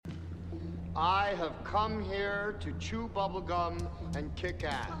I have come here to chew bubblegum and kick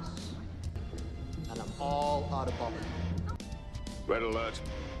ass. And I'm all out of bubblegum. Red alert.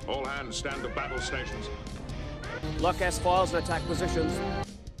 All hands stand to battle stations. Lock S-files and attack positions.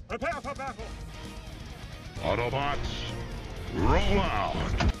 Prepare for battle. Autobots, roll out.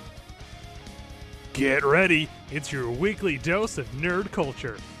 Get ready. It's your weekly dose of nerd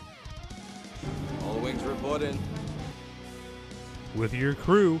culture. All wings report in. With your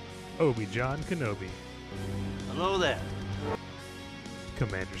crew, Obi-Wan Kenobi, Hello there.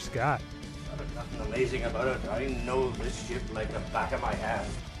 Commander Scott, There's nothing amazing about it. I know this ship like the back of my hand.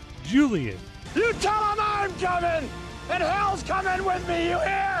 Julian, You tell them I'm coming! And hell's coming with me, you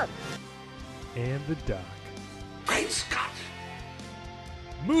hear? and the Doc. Great Scott!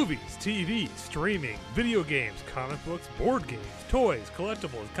 Movies, TV, streaming, video games, comic books, board games, toys,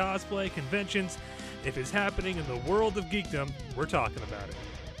 collectibles, cosplay, conventions. If it's happening in the world of geekdom, we're talking about it.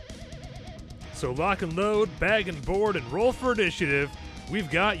 So lock and load, bag and board, and roll for initiative. We've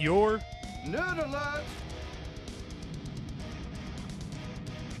got your Nerd alert!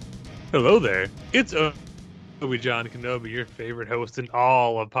 Hello there. It's Obi-Wan Kenobi, your favorite host in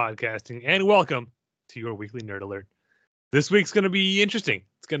all of podcasting, and welcome to your weekly Nerd Alert. This week's going to be interesting.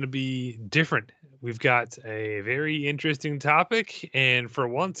 It's going to be different. We've got a very interesting topic, and for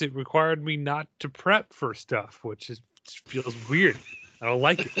once, it required me not to prep for stuff, which feels weird. I don't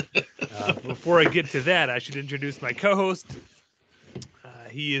like it. Before I get to that, I should introduce my co-host.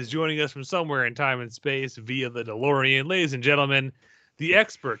 He is joining us from somewhere in time and space via the DeLorean. Ladies and gentlemen, the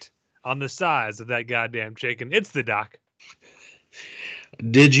expert on the size of that goddamn chicken. It's the Doc.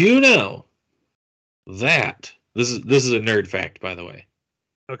 Did you know that this is a nerd fact, by the way?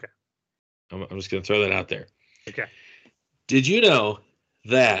 Okay. I'm just gonna throw that out there. Okay. Did you know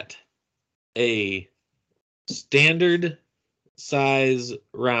that a standard size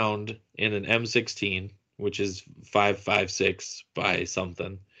round in an M16, which is 5.56 by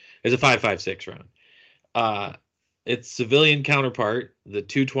something, is a 5.56 round? Its civilian counterpart, the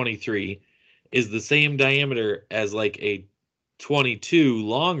 223, is the same diameter as like a 22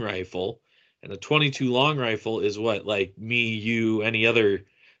 long rifle, and a 22 long rifle is what like me, you, any other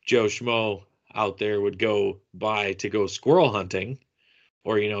Joe Schmo out there would go buy to go squirrel hunting,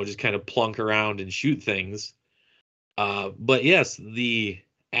 or just kind of plunk around and shoot things. But yes, the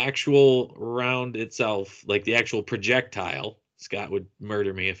actual round itself, like the actual projectile, Scott would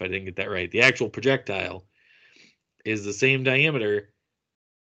murder me if I didn't get that right. The actual projectile is the same diameter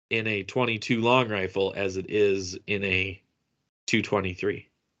in a 22 long rifle as it is in a 223.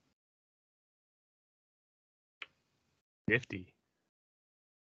 50.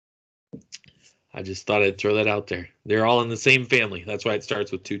 I just thought I'd throw that out there. They're all in the same family. That's why it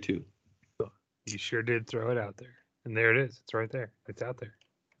starts with 2-2. You sure did throw it out there. And there it is. It's right there. It's out there.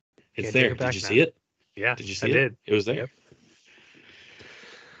 It's Can't there. take it back Did you now. see it? Yeah. Did you see I it? did. It was there. Yep.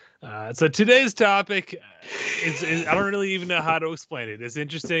 So today's topic is I don't really even know how to explain it. It's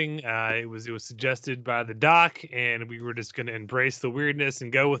interesting. It was suggested by the Doc, and we were just going to embrace the weirdness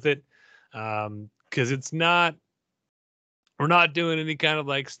and go with it. Because we're not doing any kind of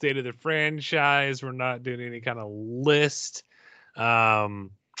like state of the franchise. We're not doing any kind of list.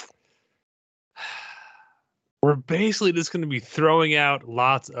 We're basically just going to be throwing out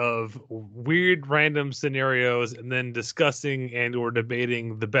lots of weird random scenarios and then discussing and or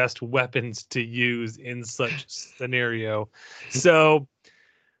debating the best weapons to use in such scenario. So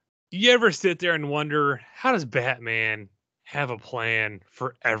you ever sit there and wonder, how does Batman have a plan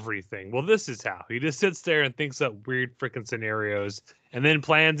for everything? Well, this is how. He just sits there and thinks up weird freaking scenarios and then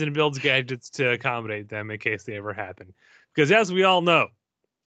plans and builds gadgets to accommodate them in case they ever happen. Because as we all know,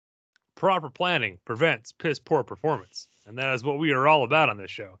 proper planning prevents piss poor performance. And that is what we are all about on this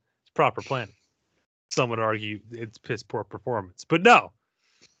show. It's proper planning. Some would argue it's piss poor performance, but no.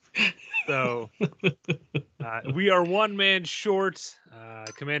 So we are one man short.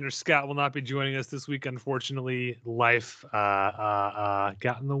 Commander Scott will not be joining us this week. Unfortunately, life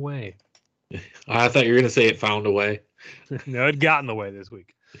got in the way. I thought you were going to say it found a way. No, it got in the way this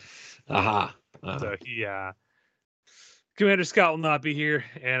week. Aha. So Commander Scott will not be here,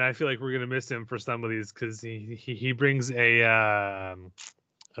 and I feel like we're gonna miss him for some of these because he brings a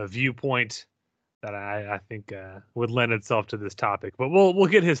viewpoint that I think would lend itself to this topic. But we'll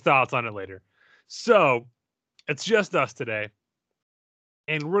get his thoughts on it later. So it's just us today,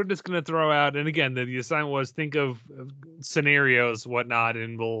 and we're just gonna throw out. And again, the assignment was think of scenarios, whatnot,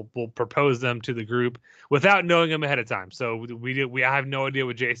 and we'll propose them to the group without knowing them ahead of time. So we have no idea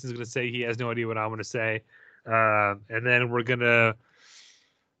what Jason's gonna say. He has no idea what I'm gonna say. And then we're gonna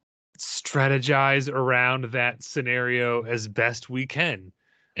strategize around that scenario as best we can.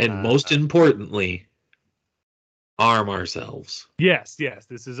 And most importantly, arm ourselves. Yes.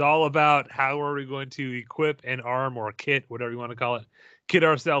 This is all about how are we going to equip and arm or kit, whatever you want to call it, kit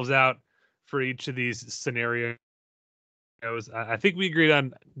ourselves out for each of these scenarios. I think we agreed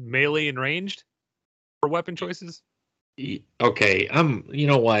on melee and ranged for weapon choices. Okay, you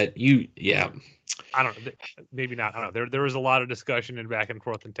know what? I don't know. Maybe not. I don't know. There was a lot of discussion and back and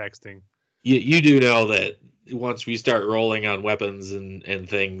forth and texting. You do know that once we start rolling on weapons and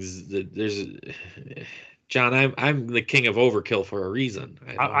things, that there's John. I'm the king of overkill for a reason.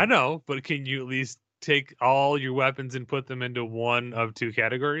 I know, but can you at least take all your weapons and put them into one of two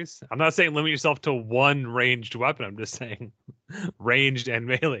categories? I'm not saying limit yourself to one ranged weapon. I'm just saying ranged and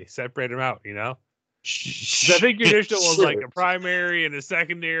melee. Separate them out. You know. I think your initial was like a primary and a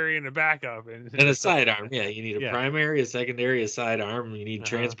secondary and a backup and a sidearm. Yeah, you need a primary, a secondary, a sidearm. You need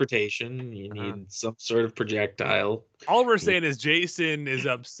transportation. You need some sort of projectile. All we're saying is Jason is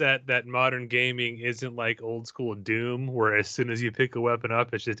upset that modern gaming isn't like old school Doom, where as soon as you pick a weapon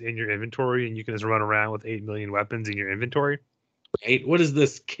up, it's just in your inventory and you can just run around with 8 million weapons in your inventory. Right? What is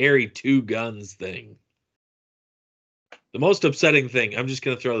this carry 2 guns thing? The most upsetting thing, I'm just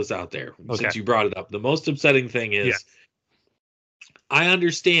going to throw this out there since you brought it up. The most upsetting thing is I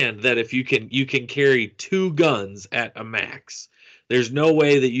understand that if you can carry 2 guns at a max. There's no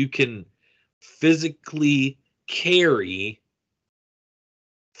way that you can physically carry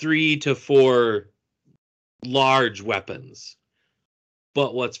 3 to 4 large weapons.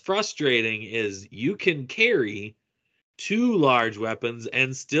 But what's frustrating is you can carry 2 large weapons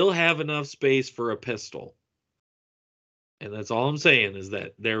and still have enough space for a pistol. And that's all I'm saying is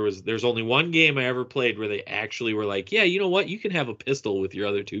that there's only one game I ever played where they actually were like, yeah, you know what? You can have a pistol with your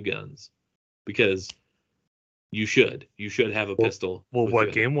other 2 guns because you should have a pistol. Well,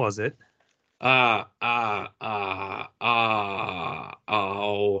 what game was it? Yeah,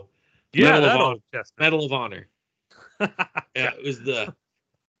 Medal of Honor. Yeah, it was the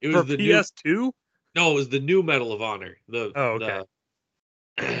PS2? No, it was the new Medal of Honor. The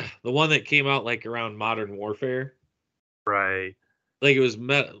one that came out like around Modern Warfare. Right. Like it was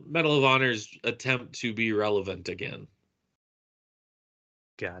Medal of Honor's attempt to be relevant again.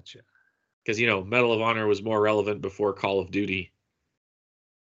 Gotcha. Because, Medal of Honor was more relevant before Call of Duty.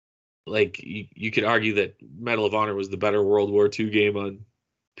 Like, you could argue that Medal of Honor was the better World War II game on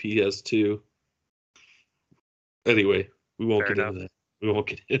PS2. Anyway, we won't get into that. We won't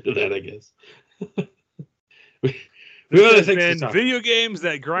get into that, I guess. we have been video games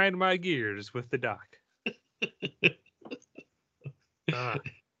that grind my gears with the doc.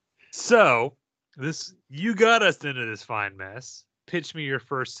 So, you got us into this fine mess. Pitch me your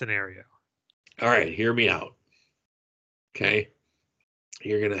first scenario. All right, hear me out. Okay.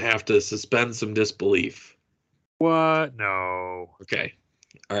 You're going to have to suspend some disbelief. What? No. Okay.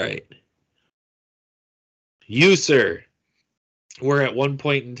 All right. You, sir, were at one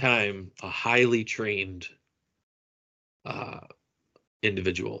point in time a highly trained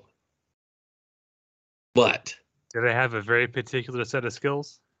individual. But did I have a very particular set of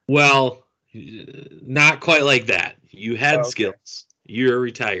skills? Well, not quite like that. You had skills. You're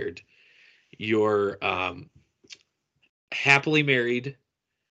retired. You're happily married.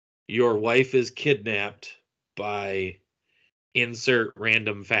 Your wife is kidnapped by insert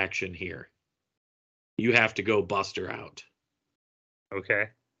random faction here. You have to go bust her out. Okay.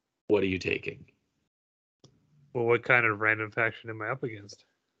 What are you taking? Well, what kind of random faction am I up against?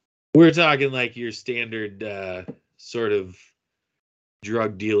 We're talking like your standard sort of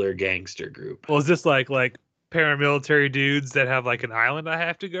drug dealer gangster group. Well, is this like paramilitary dudes that have like an island I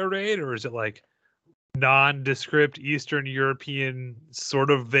have to go raid, or is it like nondescript Eastern European, sort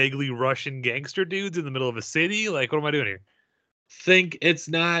of vaguely Russian gangster dudes in the middle of a city? Like, what am I doing here? Think it's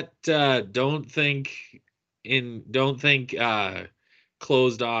not. Don't think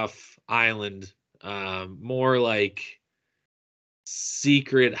closed off island. More like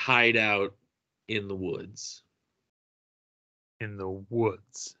secret hideout in the woods. In the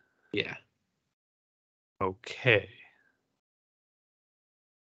woods. Yeah. Okay.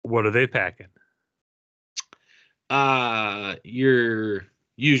 What are they packing? Your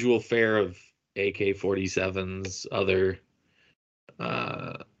usual fare of AK-47s, other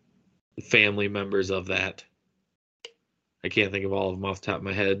family members of that. I can't think of all of them off the top of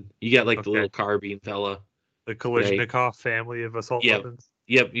my head. You got like the little carbine fella. The Kalashnikov family of assault weapons.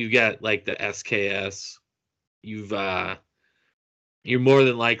 Yep, you got like the SKS. You more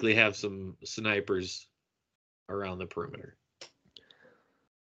than likely have some snipers around the perimeter.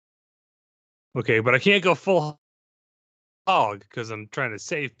 Okay, but I can't go full hog because I'm trying to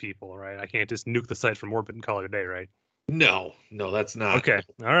save people, right? I can't just nuke the site from orbit and call it a day, right? No, that's not. Okay.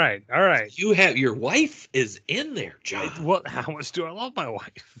 All right. You have your wife is in there, John. What? How much do I love my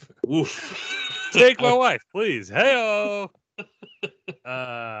wife? Oof. Take my wife, please. Hey-o.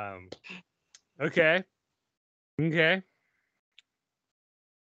 Okay.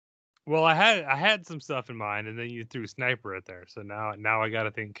 Well, I had some stuff in mind, and then you threw sniper at there. So now I got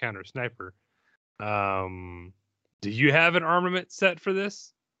to think counter sniper. Do you have an armament set for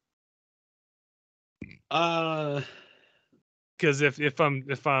this? Uh, Because if I'm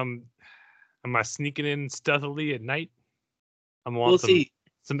am I sneaking in stealthily at night? I'm Well, want see,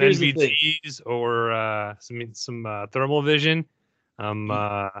 some here's the thing. NVTs or some thermal vision. I'm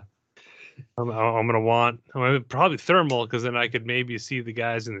gonna want probably thermal because then I could maybe see the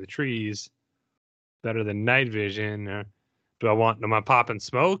guys in the trees better than night vision. Am I popping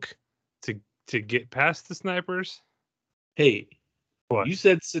smoke to get past the snipers? hey, What? you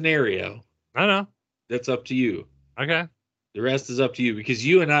said scenario. I know. That's up to you. Okay. The rest is up to you because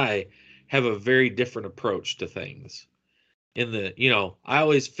you and I have a very different approach to things. I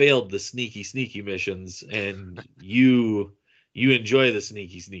always failed the sneaky missions, and you enjoy the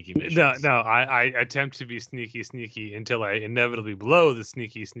sneaky missions. No, I attempt to be sneaky until I inevitably blow the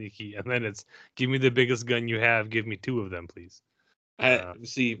sneaky, and then it's give me the biggest gun you have, give me 2 of them, please. I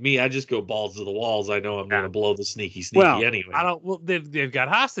just go balls to the walls. I know I'm going to blow the sneaky anyway. I don't. Well, they've got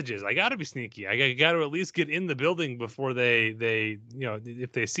hostages. I got to be sneaky. I got to at least get in the building before they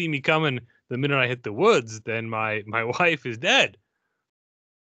if they see me coming the minute I hit the woods, then my wife is dead.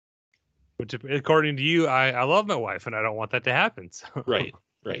 Which, according to you, I love my wife and I don't want that to happen. So. Right.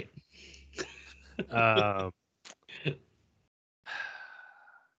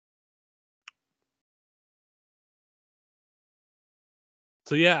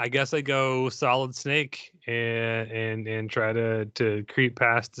 So yeah, I guess I go solid snake and try to creep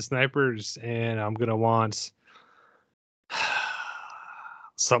past the snipers, and I'm gonna want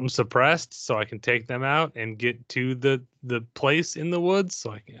something suppressed so I can take them out and get to the place in the woods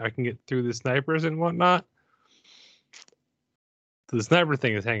so I can get through the snipers and whatnot. So the sniper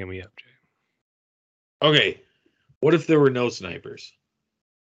thing is hanging me up, Jay. Okay, what if there were no snipers?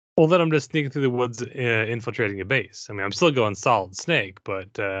 Well, then I'm just sneaking through the woods, infiltrating a base. I mean, I'm still going solid snake,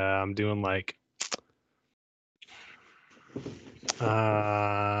 but I'm doing like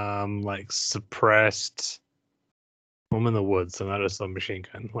suppressed. I'm in the woods, so not a submachine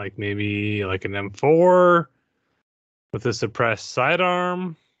gun. Like maybe like an M4 with a suppressed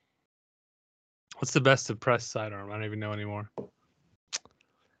sidearm. What's the best suppressed sidearm? I don't even know anymore.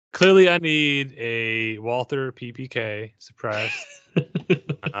 Clearly, I need a Walther PPK suppressed.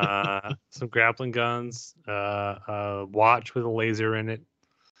 Some grappling guns, a watch with a laser in it.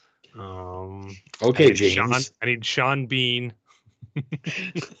 Okay, James. I need Sean Bean.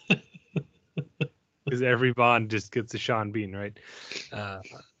 Because every Bond just gets a Sean Bean, right?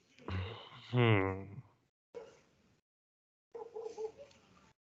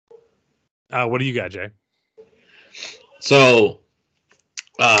 What do you got, Jay? So,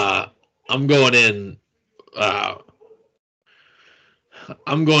 I'm going in.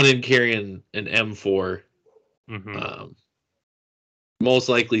 I'm going in carrying an M4. Mm-hmm. Most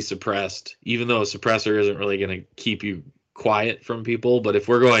likely suppressed, even though a suppressor isn't really going to keep you quiet from people. But if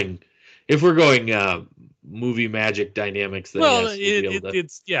we're going movie magic dynamics, then well,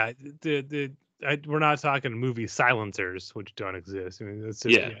 yes, we're not talking movie silencers, which don't exist. I mean, it's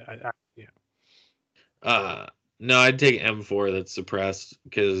just, no, I'd take M4 that's suppressed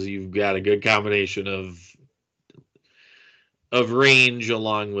because you've got a good combination of range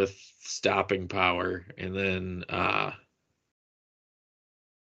along with stopping power, and then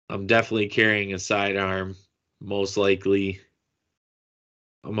I'm definitely carrying a sidearm, most likely.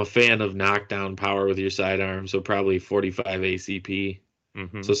 I'm a fan of knockdown power with your sidearm, so probably 45 ACP.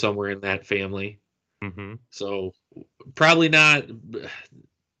 Mm-hmm. So somewhere in that family. Mm-hmm. So probably not.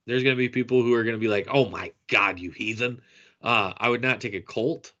 There's going to be people who are going to be like, "Oh my God, you heathen!" I would not take a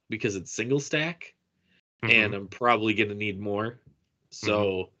Colt because it's single stack, and I'm probably going to need more.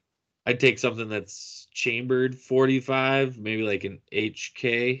 So I'd take something that's chambered 45, maybe like an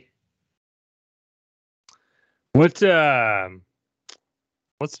HK. What's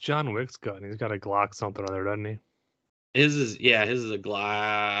John Wick's gun? He's got a Glock something on there, doesn't he? His is a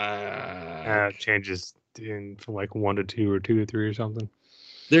Glock. It changes from like 1 to 2 or 2 to 3 or something.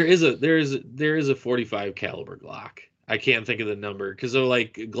 There is a 45 caliber Glock. I can't think of the number because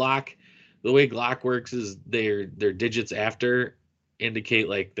like Glock, the way Glock works is their digits after indicate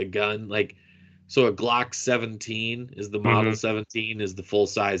like the gun. Like, so a Glock 17 is the model 17 is the full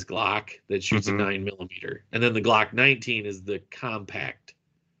size Glock that shoots a 9mm, and then the Glock 19 is the compact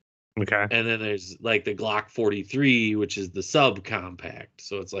Okay. And then there's like the Glock 43, which is the subcompact.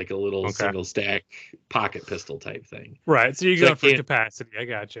 So it's like a little Okay. single stack pocket pistol type thing. Right. So you So I go for can't- capacity. I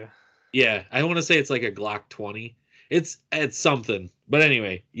gotcha. Yeah, I want to say it's like a Glock 20. It's something. But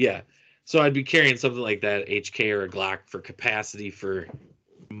anyway, yeah. So I'd be carrying something like that, HK or a Glock for capacity for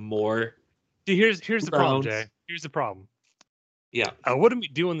more. See, here's the problem, Rounds. Jay. Here's the problem. Yeah. I wouldn't be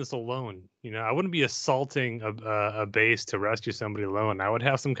doing this alone. I wouldn't be assaulting a base to rescue somebody alone. I would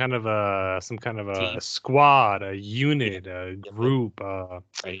have some kind of a Team. squad, a unit, a group.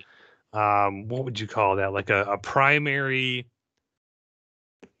 Right. What would you call that? Like a primary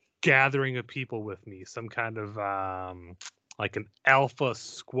gathering of people with me. Some kind of like an alpha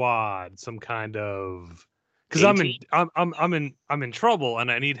squad. Some kind of because I'm in trouble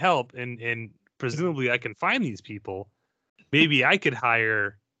and I need help and presumably I can find these people. Maybe I could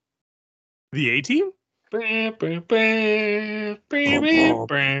hire the A team. So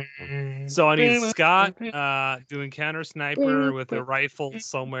I need Scott doing counter sniper with a rifle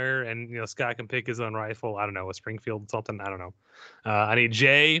somewhere, and Scott can pick his own rifle. I don't know, a Springfield something. I don't know. I need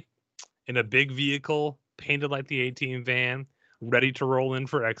Jay in a big vehicle, painted like the A team van, ready to roll in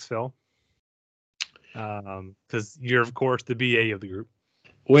for exfil. Because you're of course the BA of the group.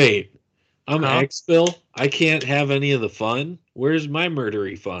 Wait. I'm Huh? exfil. I can't have any of the fun. Where's my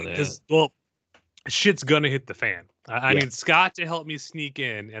murdery fun at? Because shit's gonna hit the fan. I Yeah. need Scott to help me sneak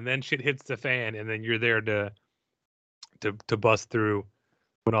in, and then shit hits the fan, and then you're there to bust through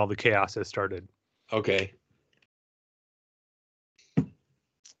when all the chaos has started. Okay.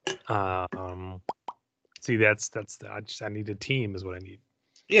 See, that's I need a team is what I need.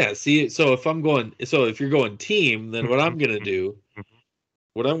 Yeah, see, so if you're going team, then what I'm gonna do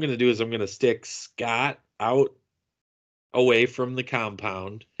is I'm gonna stick Scott out away from the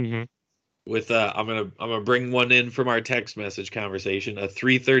compound. Mhm. With I'm gonna bring one in from our text message conversation, a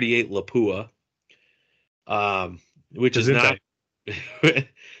 338 Lapua, which is not.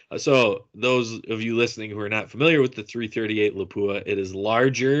 So those of you listening who are not familiar with the 338 Lapua, it is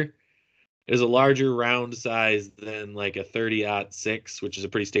larger. It is a larger round size than like a 30-06, which is a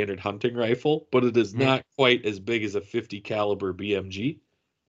pretty standard hunting rifle, but it is not quite as big as a 50 caliber BMG,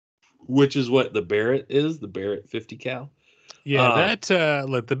 which is what the Barrett is, the Barrett 50 cal. Yeah,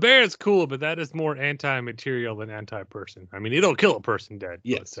 look, the Barrett's cool, but that is more anti-material than anti-person. I mean, it'll kill a person dead.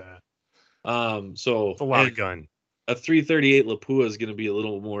 Yes. But, So it's a lot of gun. A 338 Lapua is going to be a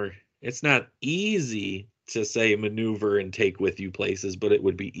little more. It's not easy to say maneuver and take with you places, but it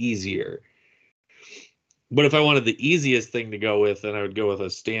would be easier. But if I wanted the easiest thing to go with, then I would go with a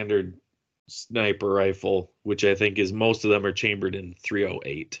standard sniper rifle, which I think is most of them are chambered in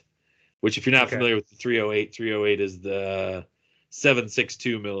 308. Which, if you're not familiar with the 308 is the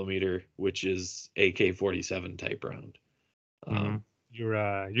 7.62 millimeter, which is AK-47 type round.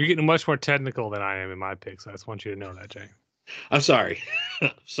 You're getting much more technical than I am in my picks. I just want you to know that, Jay. I'm sorry.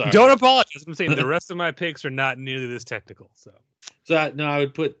 Don't apologize. I'm saying the rest of my picks are not nearly this technical. So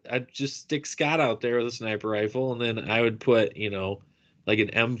I'd just stick Scott out there with a sniper rifle, and then I would put, like an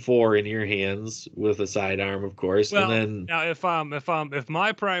M4 in your hands with a sidearm, of course. Well, and then now if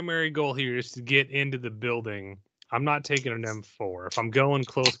my primary goal here is to get into the building, I'm not taking an M4. If I'm going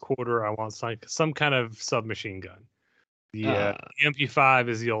close quarter, I want some kind of submachine gun. The MP5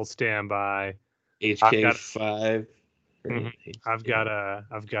 is the old standby. HK5. I've got a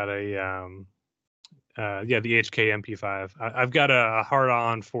the HK MP5. I've got a hard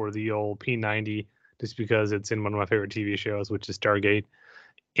on for the old P90 just because it's in one of my favorite TV shows, which is Stargate,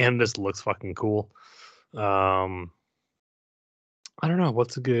 and this looks fucking cool. I don't know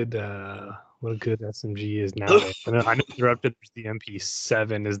what a good SMG is now. I know you're up to the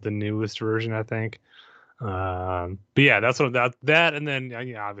MP7 is the newest version, I think. But yeah, that's what that and then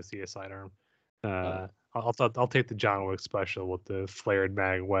obviously a sidearm. I'll take the John Wick special with the flared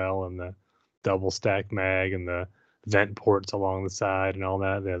mag well and the double stack mag and the vent ports along the side and all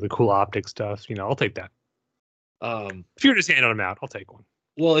that. The cool optic stuff. I'll take that. If you're just handing them out, I'll take one.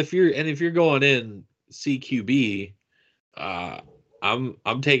 Well, if you're going in CQB,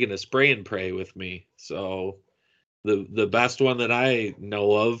 I'm taking a spray and pray with me. So the best one that I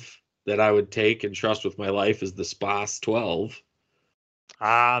know of that I would take and trust with my life is the SPAS 12.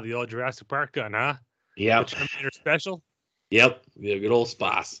 The old Jurassic Park gun, huh? Yep. The Terminator special. Yep. The good old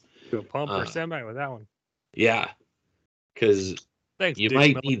SPAS. Do a pump or semi with that one. Yeah. Because you Dick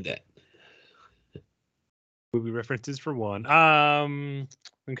might Miller. need that. Movie references for one.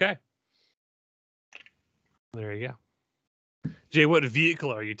 Okay. There you go. Jay, what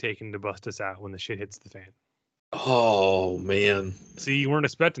vehicle are you taking to bust us out when the shit hits the fan? Oh man. See, you weren't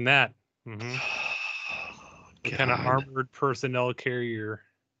expecting that. What kind of God. armored personnel carrier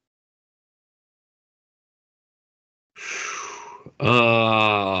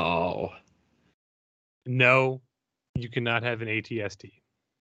Oh. No, you cannot have an ATST.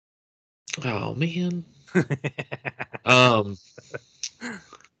 Oh man. Um.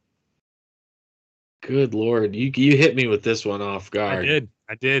 Good Lord, you hit me with this one off guard.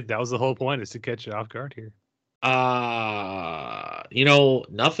 I did. That was the whole point, is to catch you off guard here.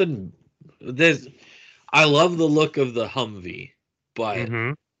 Nothing. There's. I love the look of the Humvee, but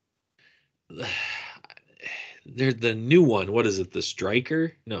they're the new one. What is it? The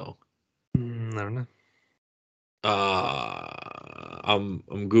Striker? No. I don't know. I'm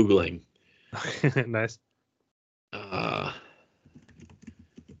googling. Nice.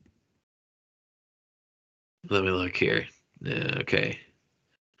 Let me look here. Okay.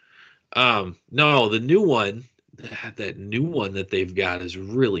 No, the new one, that new one that they've got is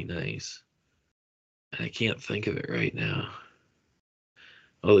really nice. I can't think of it right now.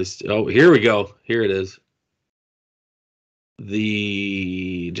 Oh, here we go. Here it is.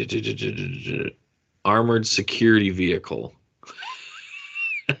 The armored security vehicle.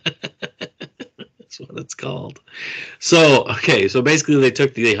 That's what it's called. So basically they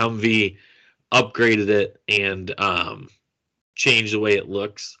took the Humvee, upgraded it, and changed the way it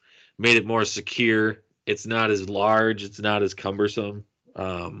looks, made it more secure. It's not as large, it's not as cumbersome.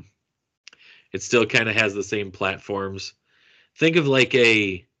 It still kind of has the same platforms. Think of like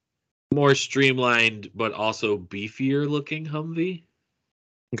a more streamlined but also beefier looking Humvee.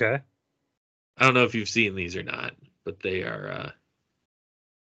 Okay. I don't know if you've seen these or not, but they are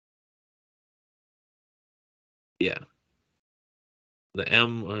yeah. The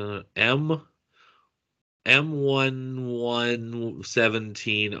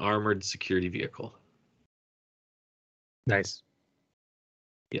M1117 armored security vehicle. Nice.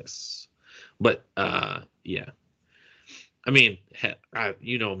 Yes. But yeah. I mean,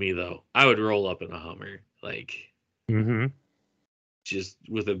 you know me though. I would roll up in a Hummer, like just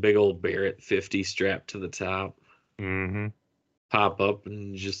with a big old Barrett 50 strapped to the top. Pop up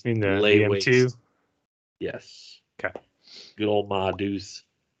and just lay waste. M2? Yes. Okay. Good old Ma Deuce.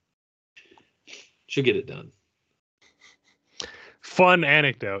 Should get it done. Fun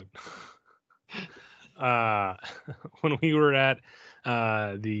anecdote. When we were at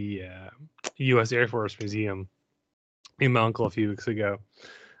the U.S. Air Force Museum in my uncle a few weeks ago,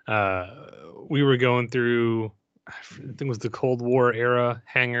 we were going through, I think it was the Cold War era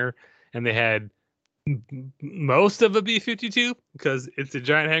hangar, and they had most of a B-52 because it's a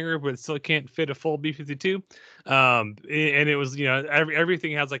giant hangar, but it still can't fit a full B-52. And it was,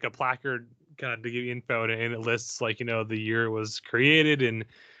 everything has like a placard kind of to give you info, and it lists like, the year it was created and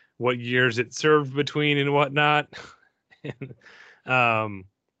what years it served between and whatnot. The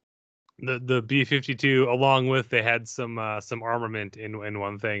B-52, along with, they had some armament in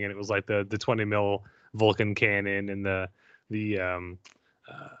one thing, and it was like the 20 mil Vulcan cannon, and the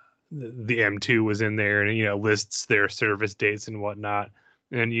M2 was in there, and lists their service dates and whatnot.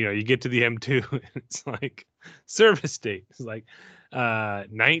 And you get to the M2, and it's like service date. It's like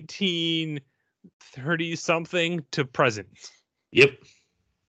 1930 something to present. Yep.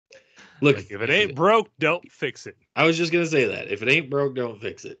 Look, like, if it ain't broke, don't fix it. I was just gonna say that. If it ain't broke, don't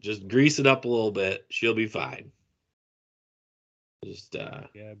fix it. Just grease it up a little bit. She'll be fine. Just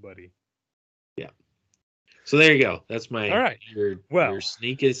yeah, buddy. Yeah. So there you go. That's my all right. You're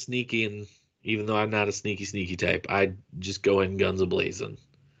sneaky, and even though I'm not a sneaky type, I just go in guns a-blazing.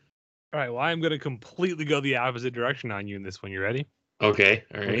 All right. Well, I'm gonna completely go the opposite direction on you in this one. You ready? Okay.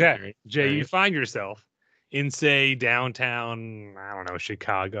 All right. Okay. All right. Jay, all right. You find yourself in, say, downtown, I don't know,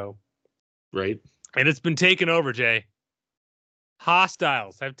 Chicago. Right. And it's been taken over, Jay.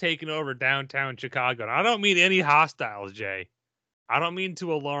 Hostiles have taken over downtown Chicago. And I don't mean any hostiles, Jay. I don't mean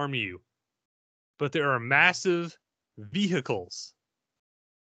to alarm you. But there are massive vehicles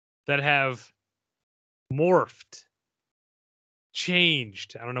that have morphed,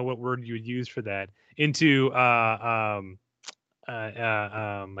 changed. I don't know what word you would use for that. Into I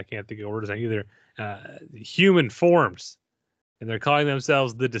can't think of words either. Human forms. And they're calling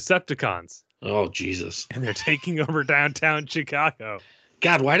themselves the Decepticons. Oh, Jesus. And they're taking over downtown Chicago.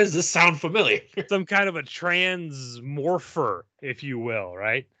 God, why does this sound familiar? Some kind of a transmorpher, if you will,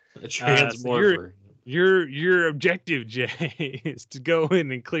 right? A transmorpher. So your objective, Jay, is to go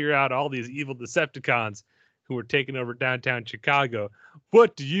in and clear out all these evil Decepticons who are taking over downtown Chicago.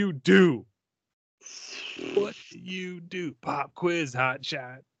 What do you do? What do you do? Pop quiz, hot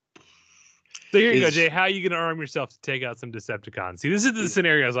shot. So here you go, Jay. How are you going to arm yourself to take out some Decepticons? See, this is the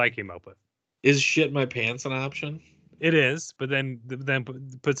scenarios I came up with. Is shit my pants an option? It is, but then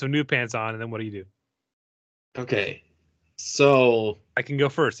put some new pants on, and then what do you do? Okay. So I can go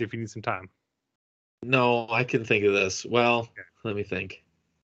first if you need some time. No, I can think of this. Well, Let me think.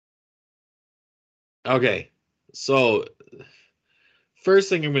 Okay, so first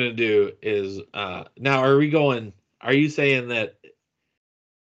thing I'm going to do is now are you saying that do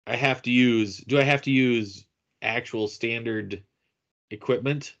I have to use actual standard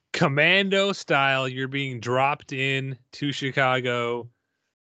equipment? Commando style, you're being dropped in to Chicago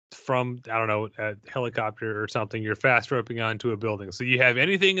from, I don't know, a helicopter or something. You're fast roping onto a building. So you have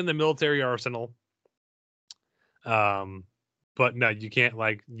anything in the military arsenal. But no, you can't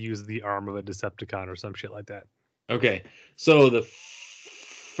like use the arm of a Decepticon or some shit like that. Okay, so the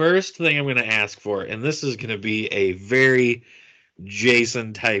first thing I'm going to ask for, and this is going to be a very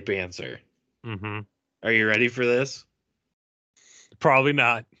Jason type answer. Mm-hmm. Are you ready for this? Probably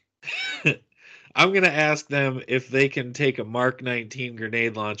not. I'm going to ask them if they can take a Mark 19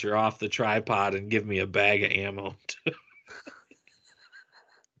 grenade launcher off the tripod and give me a bag of ammo.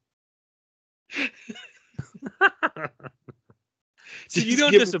 So you Just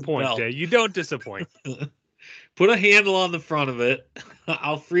don't give me the disappoint, belt. Jay. You don't disappoint. Put a handle on the front of it.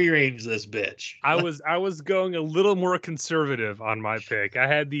 I'll free range this bitch. I was going a little more conservative on my pick. I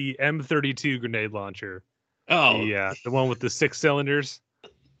had the M32 grenade launcher. Oh, The one with the 6 cylinders.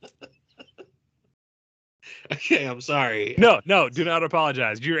 okay. I'm sorry. No, do not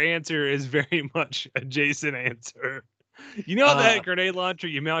apologize. Your answer is very much a Jason answer. You know that grenade launcher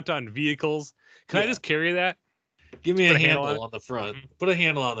you mount on vehicles? Can I just carry that? Give me Put a a handle handle on on the front. Put a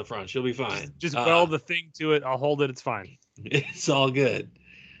handle on the front. She'll be fine. Just weld the thing to it. I'll hold it. It's fine. It's all good.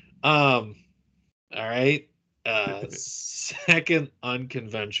 All right. Second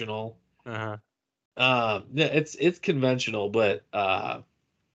unconventional. Uh-huh. Yeah, it's conventional, but I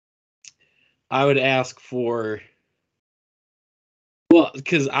would ask for, well,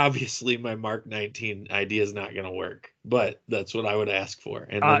 because obviously my Mark 19 idea is not going to work, but that's what I would ask for.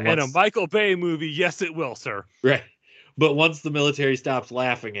 And then in a Michael Bay movie, yes, it will, sir. right. But once the military stops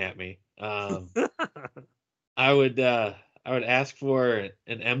laughing at me, I would ask for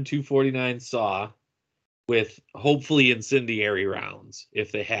an M249 saw with hopefully incendiary rounds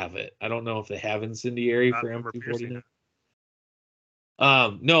if they have it. I don't know if they have incendiary for M249.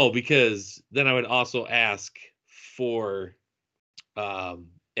 No, because then I would also ask for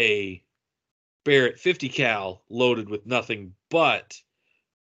a Barrett 50 cal loaded with nothing but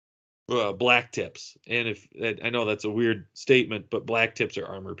black tips. And if I know that's a weird statement, but black tips are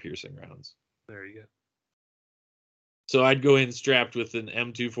armor piercing rounds. There you go. So I'd go in strapped with an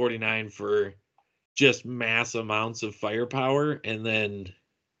M249 for just mass amounts of firepower, and then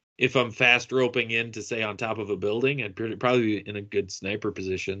if I'm fast roping in to say on top of a building, I'd probably be in a good sniper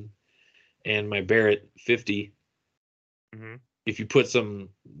position. And my Barrett 50, if you put some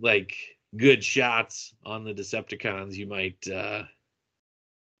like good shots on the Decepticons, you might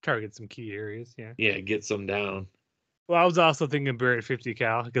target some key areas. Yeah, get some down. Well, I was also thinking Barrett 50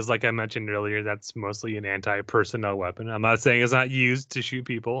 cal because, like I mentioned earlier, that's mostly an anti-personnel weapon. I'm not saying it's not used to shoot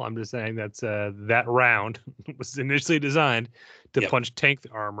people. I'm just saying that's that round was initially designed to punch tank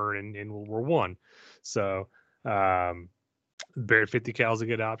armor in World War One. So Barrett 50 cal is a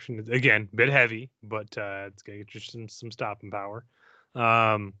good option. Again, a bit heavy, but it's gonna get you some stopping power.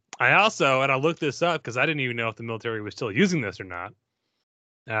 I also, and I looked this up because I didn't even know if the military was still using this or not.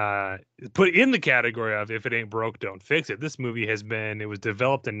 Put in the category of if it ain't broke, don't fix it. This movie it was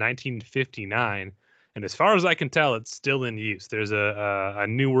developed in 1959, and as far as I can tell, it's still in use. There's a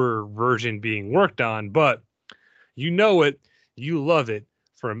newer version being worked on, but you know it, you love it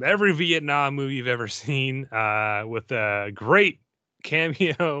from every Vietnam movie you've ever seen, with a great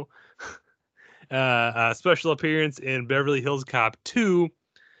cameo, special appearance in Beverly Hills Cop 2.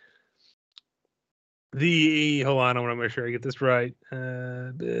 Hold on, I want to make sure I get this right.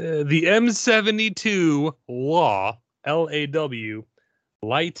 The M72 LAW, LAW,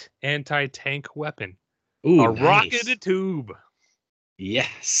 light anti-tank weapon. Ooh, a nice. rocketed tube.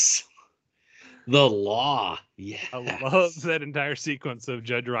 Yes. The LAW. Yeah. I love that entire sequence of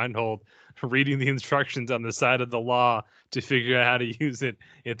Judge Reinhold reading the instructions on the side of the law to figure out how to use it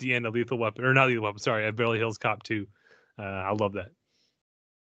at the end of Lethal Weapon, or not Lethal Weapon, sorry, at Beverly Hills Cop 2. I love that.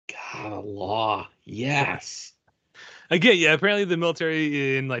 God, a LAW. Yes. Again, yeah, apparently the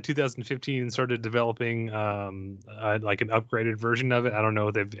military in like 2015 started developing like an upgraded version of it. I don't know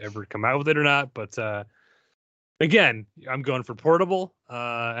if they've ever come out with it or not, but again, I'm going for portable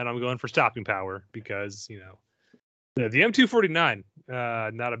and I'm going for stopping power because, you know, the M249,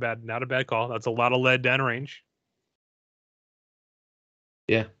 not a bad call. That's a lot of lead downrange.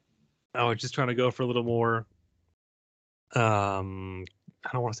 Yeah. I was just trying to go for a little more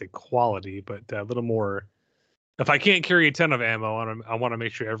I don't want to say quality, but a little more. If I can't carry a ton of ammo, I want to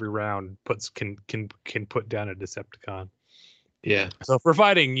make sure every round can put down a Decepticon. Yeah. So if we're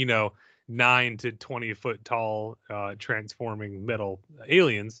fighting, 9 to 20 foot tall transforming metal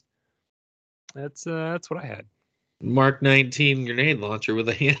aliens, that's what I had. Mark 19 grenade launcher with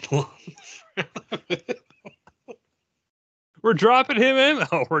a handle. We're dropping him in.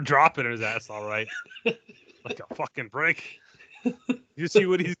 Oh, we're dropping his ass, all right. Like a fucking brick. You see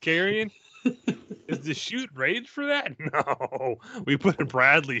what he's carrying? Is the chute rated for that? No. We put a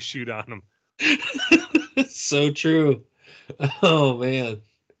Bradley chute on him. So true. Oh man.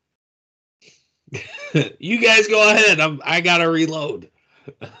 You guys go ahead. I gotta reload.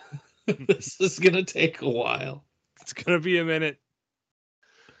 This is gonna take a while. It's gonna be a minute.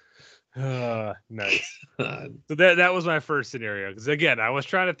 Nice. Uh, So that was my first scenario. Because again, I was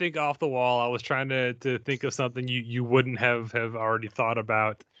trying to think off the wall. I was trying to think of something you wouldn't have already thought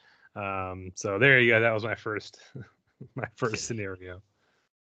about. So there you go. That was my first scenario.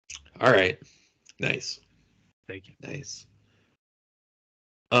 all right. Nice. Thank you. Nice.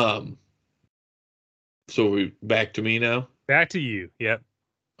 So we back to me now? Back to you. Yep.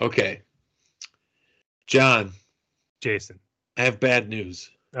 Okay. John, Jason. I have bad news.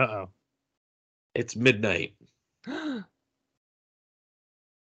 Uh-oh. It's midnight.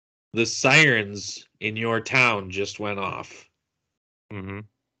 The sirens in your town just went off. Mm-hmm.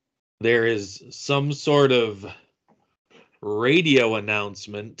 There is some sort of radio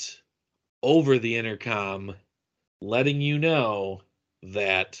announcement over the intercom letting you know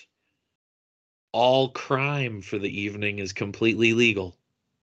that all crime for the evening is completely legal,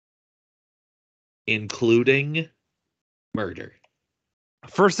 including murder.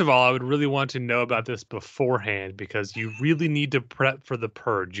 First of all, I would really want to know about this beforehand because you really need to prep for the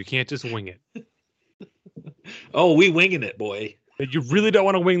purge. You can't just wing it. Oh, we winging it, boy. But you really don't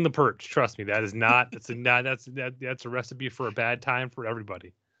want to wing the purge. Trust me, that's a recipe for a bad time for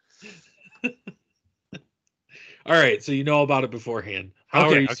everybody. All right, so you know about it beforehand. How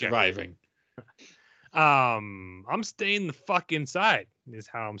are you surviving? I'm staying the fuck inside is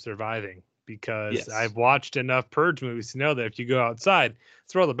how I'm surviving because Yes. I've watched enough purge movies to know that if you go outside,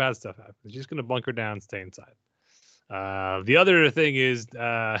 it's where all the bad stuff happens. You're just gonna bunker down and stay inside. The other thing is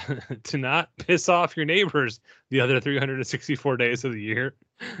to not piss off your neighbors the other 364 days of the year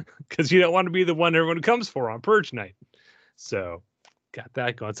because you don't want to be the one everyone comes for on purge night. So got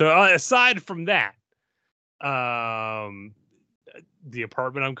that going. So aside from that, the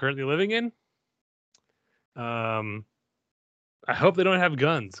apartment I'm currently living in, I hope they don't have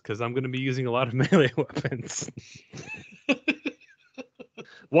guns because I'm going to be using a lot of melee weapons.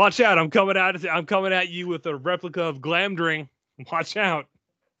 Watch out! I'm coming at you with a replica of Glamdring. Watch out!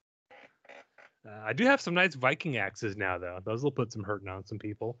 I do have some nice Viking axes now, though. Those will put some hurting on some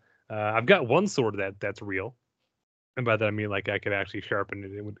people. I've got one sword that's real, and by that I mean like I could actually sharpen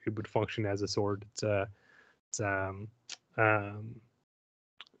it. It would function as a sword. It's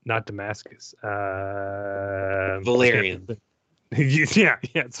not Damascus. Valerian. Yeah,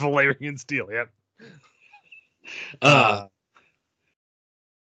 it's Valerian steel. Yep.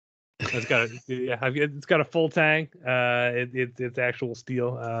 It's got a full tang. It's actual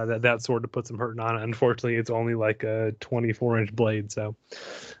steel. That sword to put some hurting on it. Unfortunately, it's only like a 24-inch blade. So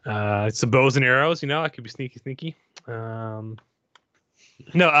it's the bows and arrows. I could be sneaky. So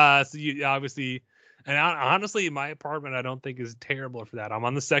you obviously, and honestly, my apartment I don't think is terrible for that. I'm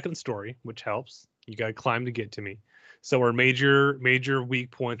on the second story, which helps. You got to climb to get to me. So our major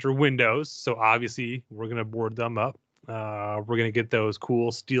weak points are windows. So obviously we're gonna board them up. We're gonna get those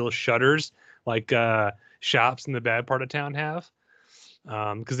cool steel shutters like shops in the bad part of town have,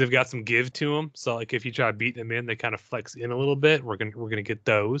 because they've got some give to them. So like if you try beating them in, they kind of flex in a little bit. We're gonna get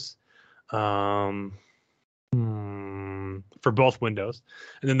those for both windows,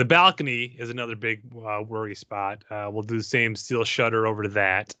 and then the balcony is another big worry spot. We'll do the same steel shutter over to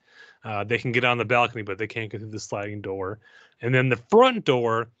that. They can get on the balcony, but they can't get through the sliding door. And then the front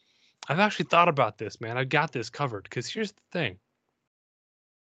door, I've actually thought about this, man. I've got this covered because here's the thing.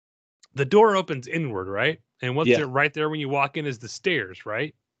 The door opens inward, right? And what's it right there when you walk in is the stairs,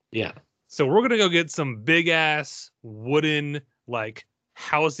 right? Yeah. So we're going to go get some big ass wooden, like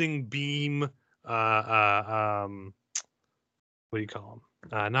housing beam, what do you call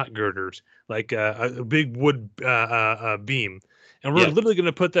them? Not girders, like a big wood beam. And we're literally going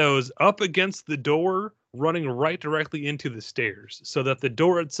to put those up against the door, running right directly into the stairs so that the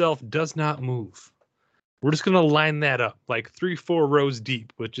door itself does not move. We're just going to line that up like 3-4 rows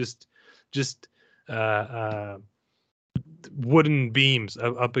deep with just wooden beams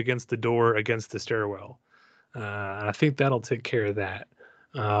up against the door, against the stairwell. And I think that'll take care of that.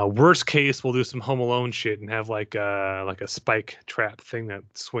 Worst case, we'll do some Home Alone shit and have like a spike trap thing that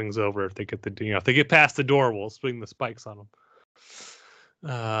swings over if they get if they get past the door, we'll swing the spikes on them.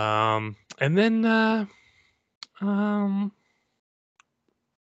 And then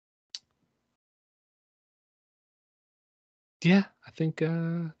yeah, I think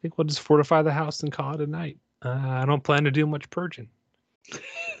we'll just fortify the house and call it a night. I don't plan to do much purging.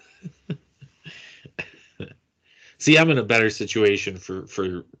 See, I'm in a better situation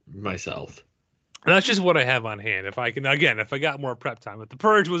for myself. And that's just what I have on hand. If I got more prep time, if the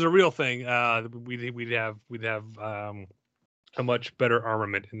purge was a real thing, we'd have a much better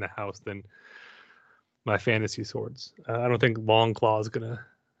armament in the house than my fantasy swords. I don't think Long Claw is gonna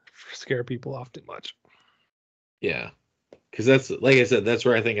scare people off too much. Yeah, because that's, like I said, that's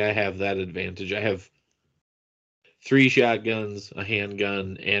where I think I have that advantage. I have 3 shotguns, a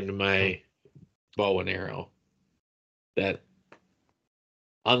handgun, and my bow and arrow. That,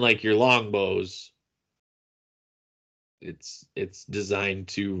 unlike your longbows, it's designed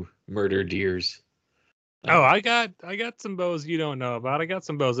to murder deers. Oh, I got some bows you don't know about. I got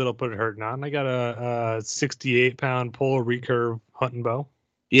some bows that'll put it hurting on. I got a 68-pound pole recurve hunting bow.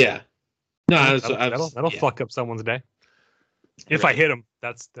 Yeah, no, that'll fuck up someone's day. If I hit them,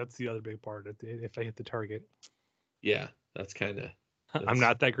 that's the other big part. If I hit the target. Yeah, that's kind of. I'm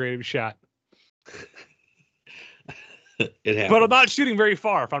not that great of a shot. It happens. But I'm not shooting very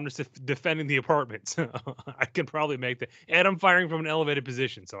far if I'm just defending the apartment. So I can probably make that. And I'm firing from an elevated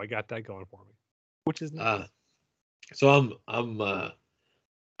position, so I got that going for me, which is nice. So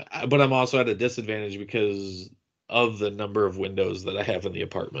but I'm also at a disadvantage because of the number of windows that I have in the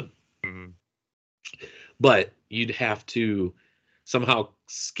apartment. Mm-hmm. But you'd have to somehow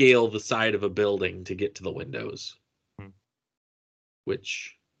scale the side of a building to get to the windows,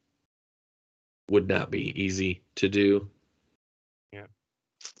 which would not be easy to do. Yeah.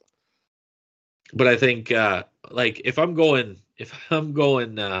 But I think like if I'm going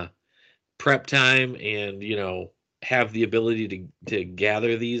prep time and, you know, have the ability to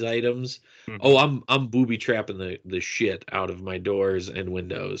gather these items, I'm booby trapping the shit out of my doors and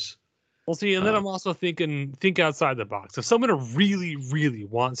windows. Well, see, and then I'm also think outside the box. If someone really, really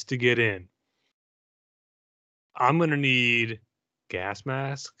wants to get in, I'm gonna need gas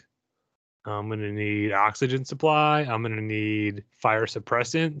mask. I'm going to need oxygen supply. I'm going to need fire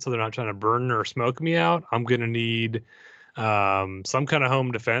suppressant so they're not trying to burn or smoke me out. I'm going to need some kind of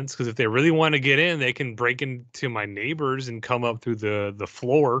home defense because if they really want to get in, they can break into my neighbors and come up through the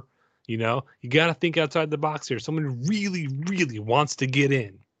floor. You know, you got to think outside the box here. Someone really, really wants to get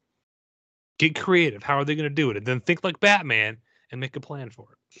in. Get creative. How are they going to do it? And then think like Batman and make a plan for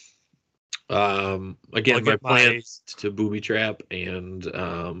it. Again, my plan is to booby trap and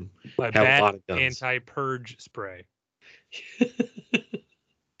have a lot of guns. Anti-purge spray.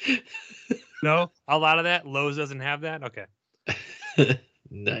 No, a lot of that. Lowe's doesn't have that. Okay.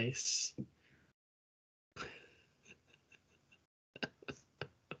 Nice.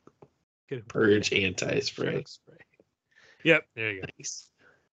 Purge anti-spray. Yep, there you go. Nice.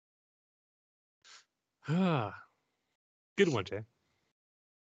 Good one, Jay.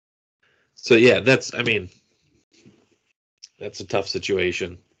 So yeah, that's a tough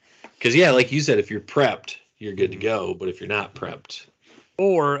situation. Because yeah, like you said, if you're prepped, you're good to go. But if you're not prepped,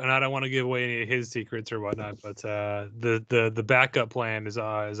 and I don't want to give away any of his secrets or whatnot, but the backup plan is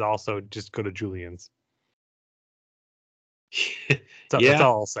also just go to Julian's. That's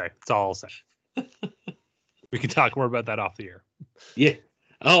all I'll say. That's all I'll say. We can talk more about that off the air. Yeah.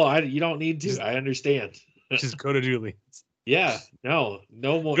 Oh, you don't need to. I understand. Just go to Julian's. Yeah, no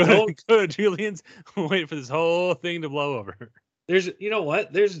more. Go to Julian's. Wait for this whole thing to blow over. You know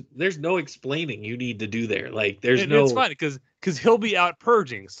what? There's no explaining you need to do there. Like It's fine because he'll be out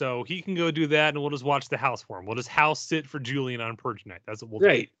purging, so he can go do that, and we'll just watch the house for him. We'll just house sit for Julian on purge night. That's what we'll do.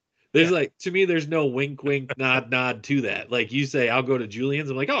 Right. To me, there's no wink, nod to that. Like you say, I'll go to Julian's.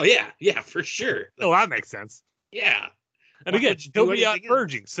 I'm like, oh yeah, for sure. Oh, that makes sense. Yeah. And again, he'll be out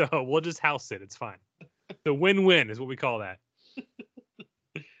purging, so we'll just house sit. It's fine. The win-win is what we call that.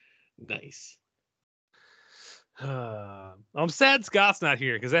 Nice. I'm sad Scott's not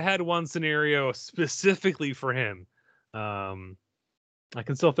here because I had one scenario specifically for him. I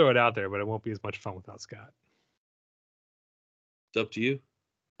can still throw it out there, but it won't be as much fun without Scott. It's up to you.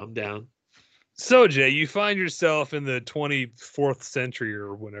 I'm down. So, Jay, you find yourself in the 24th century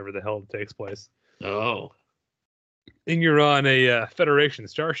or whenever the hell it takes place. Oh. And you're on a Federation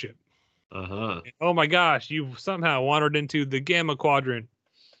starship. Uh-huh. Oh my gosh, you've somehow wandered into the Gamma Quadrant.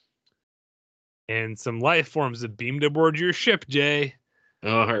 And some life forms have beamed aboard your ship, Jay.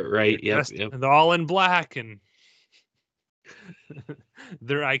 Oh, right. Yep. And they're all in black, and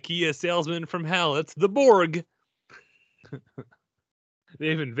they're IKEA salesmen from hell. It's the Borg.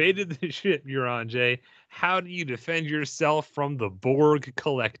 They've invaded the ship you're on, Jay. How do you defend yourself from the Borg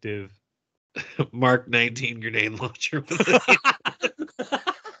Collective? Mark 19 grenade launcher. With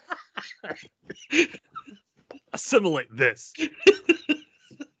Assimilate this.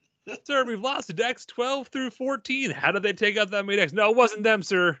 Sir, we've lost decks 12 through 14. How did they take out that many decks? No, it wasn't them,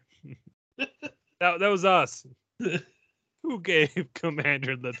 sir. that was us. Who gave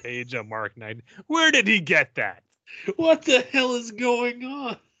Commander LePage a Mark 9? Where did he get that? What the hell is going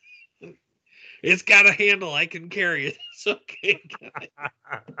on? It's got a handle. I can carry it. It's okay, guys.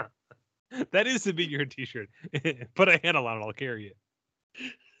 That is to be your t-shirt. Put a handle on it. I'll carry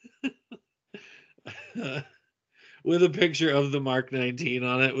it. With a picture of the Mark 19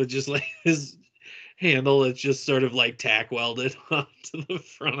 on it with just like his handle. It's just sort of like tack welded onto the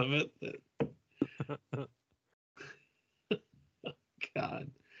front of it.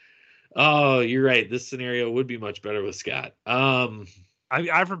 God. Oh, you're right. This scenario would be much better with Scott.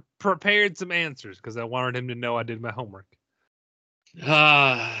 I've prepared some answers because I wanted him to know I did my homework.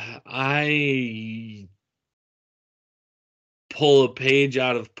 I pull a page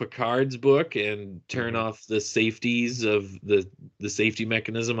out of Picard's book and turn off the safeties of the safety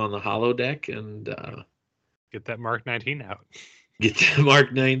mechanism on the holodeck and get that Mark 19 out. Get that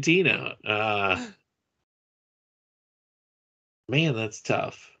Mark 19 out. Man, that's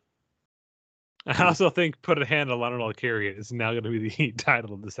tough. I also think put a handle on it, I'll carry it. It's now going to be the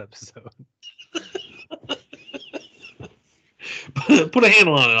title of this episode. Put a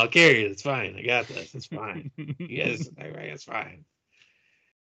handle on it. I'll carry it. It's fine. I got this. It's fine. Yes, it's fine.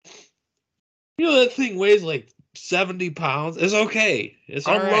 You know, that thing weighs like 70 pounds. It's okay. It's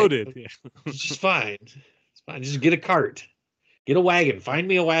unloaded. Right. It's just fine. It's fine. Just get a cart. Get a wagon. Find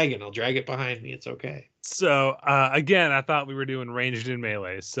me a wagon. I'll drag it behind me. It's okay. So, again, I thought we were doing ranged and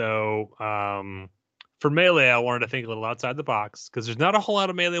melee. So, for melee, I wanted to think a little outside the box because there's not a whole lot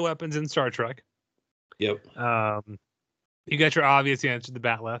of melee weapons in Star Trek. Yep. You got your obvious answer, the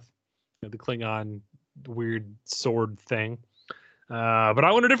Batleth, the Klingon weird sword thing. But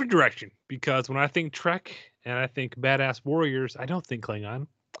I went a different direction because when I think Trek and I think badass warriors, I don't think Klingon.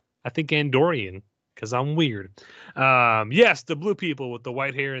 I think Andorian because I'm weird. Yes, the blue people with the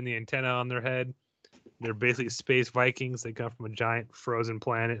white hair and the antenna on their head. They're basically space Vikings. They come from a giant frozen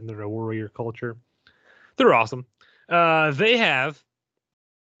planet and they're a warrior culture. They're awesome. They have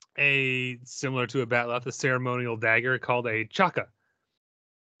similar to a Batleth, a ceremonial dagger called a Chaka,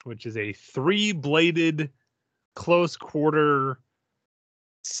 which is a 3-bladed close quarter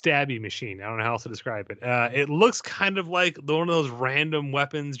stabby machine. I don't know how else to describe it. It looks kind of like one of those random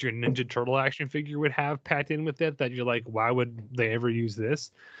weapons your Ninja Turtle action figure would have packed in with it that you're like, why would they ever use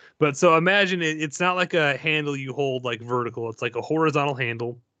this? But so imagine it's not like a handle you hold like vertical. It's like a horizontal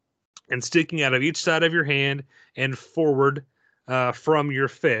handle, and sticking out of each side of your hand and forward from your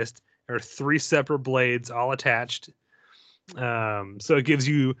fist are 3 separate blades all attached. So it gives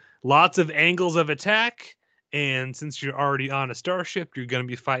you lots of angles of attack. And since you're already on a starship, you're going to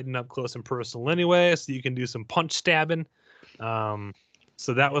be fighting up close and personal anyway. So you can do some punch stabbing. So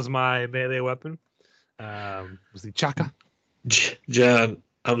that was my melee weapon. Was the Chaka. John,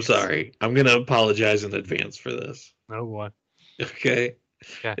 I'm sorry. I'm going to apologize in advance for this. Oh, boy. Okay.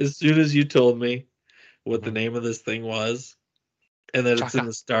 As soon as you told me what the name of this thing was, and that it's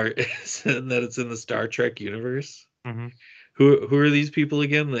in the Star Trek universe. Mm-hmm. Who are these people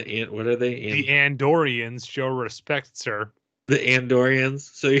again? What are they? The Andorians. Show respect, sir. The Andorians.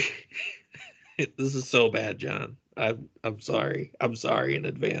 So this is so bad, John. I'm sorry. I'm sorry in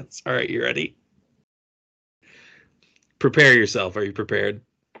advance. All right, you ready? Prepare yourself. Are you prepared?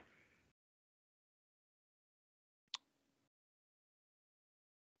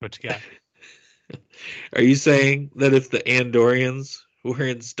 What you got? Are you saying that if the Andorians were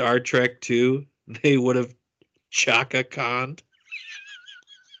in Star Trek 2, they would have Chaka Khan'd?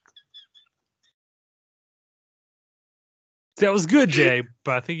 That was good, Jay,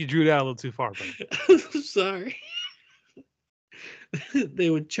 but I think you drew it out a little too far. I'm sorry. They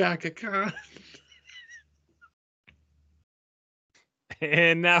would Chaka Khan.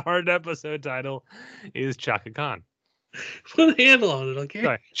 And now our episode title is Chaka Khan. Put a handle on it, okay?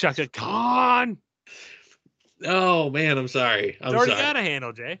 Sorry, Chaka Khan. Oh man, I'm sorry. It's already got a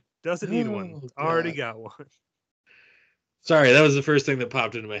handle, Jay. Doesn't need one. It's already got one. Sorry, that was the first thing that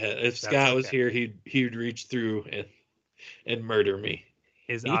popped into my head. If That's Scott was okay. here, he'd reach through and murder me.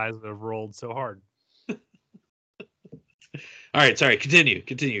 His eyes would have rolled so hard. All right, sorry. Continue.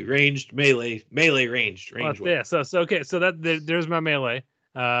 Ranged, melee, ranged. Yeah. So okay. So there's my melee.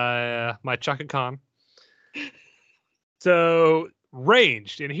 My Chaka Khan. So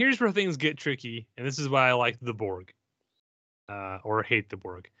ranged, and here's where things get tricky, and this is why I like the Borg, or hate the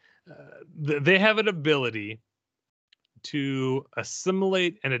Borg. they have an ability to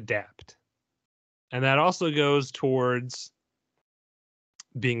assimilate and adapt. And that also goes towards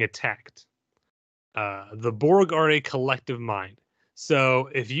being attacked. The Borg are a collective mind. So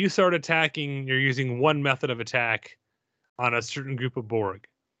if you start attacking, you're using one method of attack on a certain group of Borg,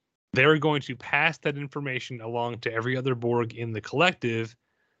 they're going to pass that information along to every other Borg in the collective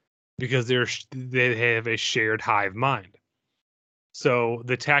because they have a shared hive mind. So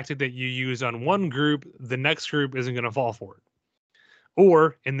the tactic that you use on one group, the next group isn't going to fall for it.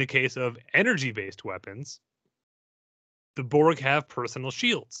 Or in the case of energy-based weapons, the Borg have personal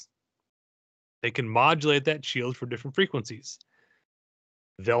shields. They can modulate that shield for different frequencies.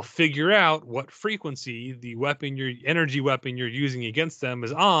 They'll figure out what frequency the energy weapon you're using against them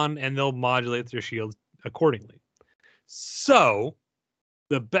is on, and they'll modulate their shield accordingly. So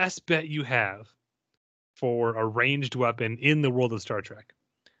the best bet you have for a ranged weapon in the world of Star Trek,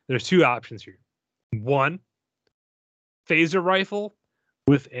 there's two options here. One, phaser rifle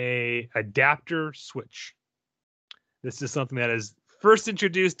with a adapter switch. This is something that is first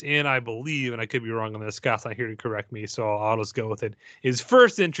introduced in, I believe, and I could be wrong on this, Scott's not here to correct me, so I'll just go with it, is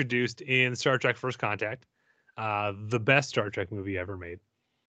first introduced in Star Trek First Contact, the best Star Trek movie ever made.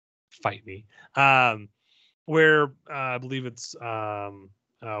 Fight me. Where I believe it's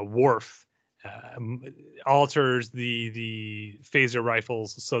Worf alters the phaser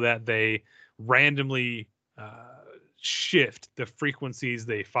rifles so that they randomly shift the frequencies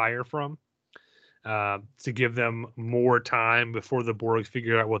they fire from to give them more time before the Borg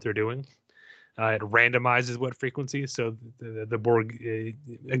figure out what they're doing. It randomizes what frequencies, so the Borg,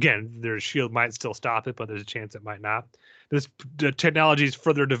 again, their shield might still stop it, but there's a chance it might not. The technology is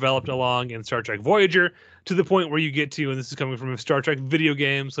further developed along in Star Trek Voyager to the point where you get to, and this is coming from a Star Trek video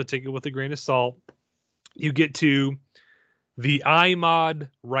game, so take it with a grain of salt, you get to the IMOD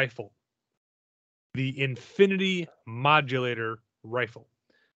rifle, the Infinity Modulator rifle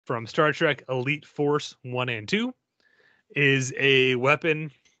from Star Trek Elite Force 1 and 2, is a weapon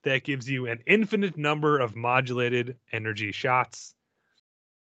that gives you an infinite number of modulated energy shots.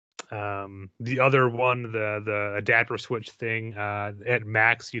 The other one, the adapter switch thing, at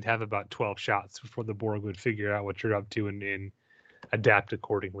max, you'd have about 12 shots before the Borg would figure out what you're up to and adapt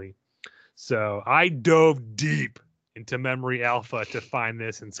accordingly. So I dove deep into Memory Alpha to find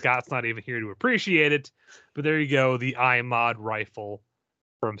this, and Scott's not even here to appreciate it. But there you go, the IMOD rifle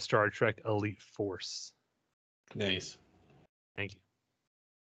from Star Trek Elite Force. Nice. Thank you.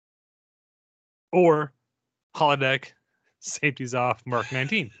 Or holodeck, safety's off, Mark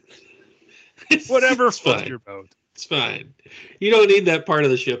 19. Whatever floats your boat. It's fine. You don't need that part of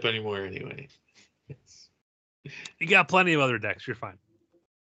the ship anymore anyway. You got plenty of other decks. You're fine.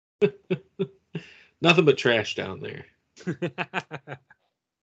 Nothing but trash down there.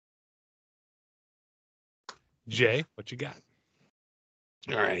 Jay, what you got?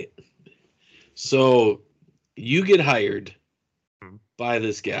 All right. So you get hired by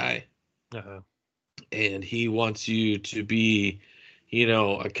this guy. Uh-huh. And he wants you to be,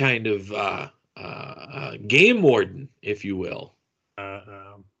 a kind of game warden, if you will,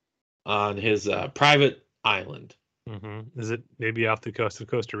 on his private island. Mm-hmm. Is it maybe off the coast of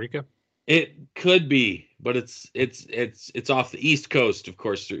Costa Rica? It could be, but it's off the east coast of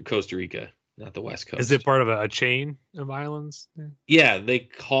Costa Rica, not the west coast. Is it part of a chain of islands? Yeah, they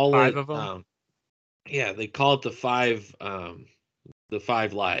call five it. Of them? They call it the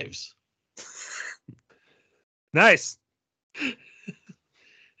five lives. Nice.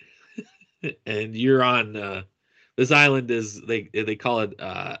 And you're on this island is they call it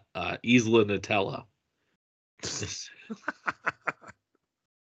Isla Nutella.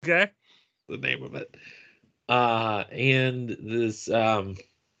 Okay. The name of it. And this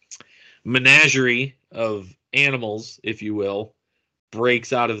menagerie of animals, if you will,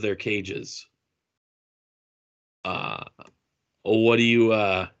 breaks out of their cages. What are you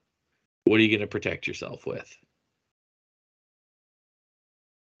going to protect yourself with?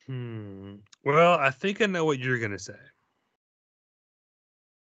 Well, I think I know what you're going to say.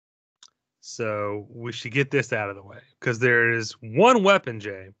 So we should get this out of the way because there is one weapon,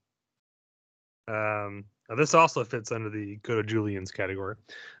 Jay. Now this also fits under the go to Julian's category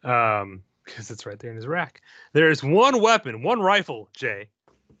because it's right there in his rack. There is one weapon, one rifle, Jay,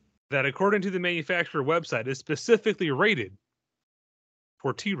 that according to the manufacturer website is specifically rated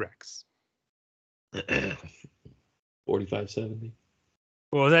for T-Rex. 4570.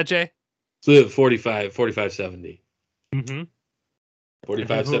 What was that, Jay? So 4570. Mm-hmm.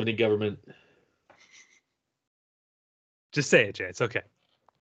 4570 government. Just say it, Jay. It's okay.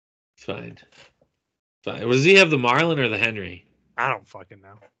 Fine. Does he have the Marlin or the Henry? I don't fucking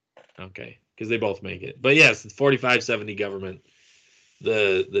know. Okay, because they both make it. But yes, the 4570 Government,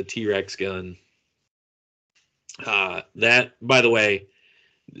 the T-Rex gun. That, by the way,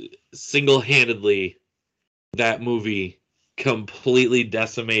 single-handedly, that movie completely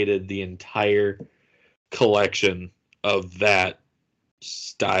decimated the entire collection of that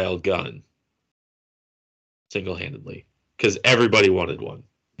style gun. Single-handedly, because everybody wanted one.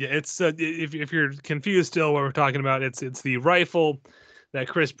 Yeah, it's if you're confused still what we're talking about, it's the rifle that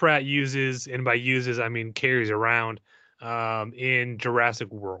Chris Pratt uses, and by uses I mean carries around in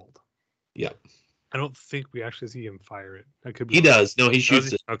Jurassic World. Yep. I don't think we actually see him fire it. That could be. He wrong. does. No, he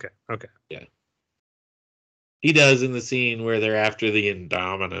shoots it. Okay. Yeah. He does in the scene where they're after the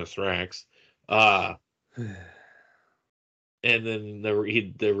Indominus Rex. And then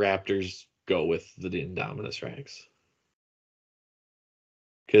the Raptors go with the Indominus Rex.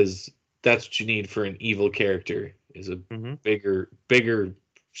 Because that's what you need for an evil character, is a bigger,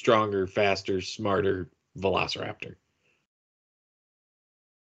 stronger, faster, smarter Velociraptor.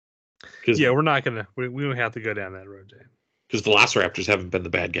 Yeah, we're not gonna. We don't have to go down that road, Jay. Because Velociraptors haven't been the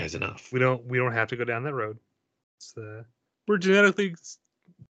bad guys enough. We don't have to go down that road. We're genetically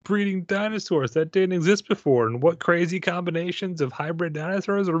breeding dinosaurs that didn't exist before, and what crazy combinations of hybrid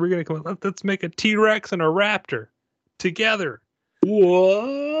dinosaurs are we gonna come up? Let's make a T-Rex and a raptor together.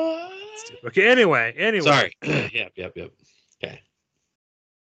 What? Okay. Anyway. Sorry. Yep. Okay.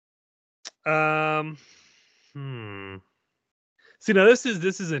 See, now this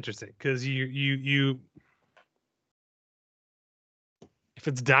is interesting because you if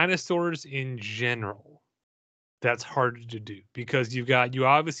it's dinosaurs in general, that's harder to do because you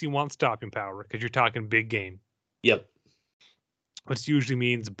obviously want stopping power because you're talking big game. Yep. Which usually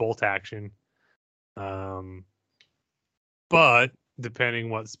means bolt action. But depending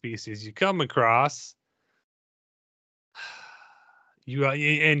what species you come across, you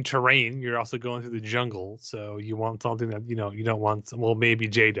in terrain, you're also going through the jungle, so you want something that you don't want. Well, maybe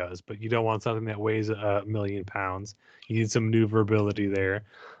Jay does, but you don't want something that weighs 1,000,000 pounds. You need some maneuverability there.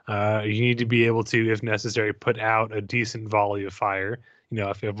 You need to be able to, if necessary, put out a decent volley of fire.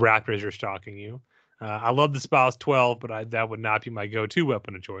 If raptors are stalking you. I love the Spouse 12, but that would not be my go-to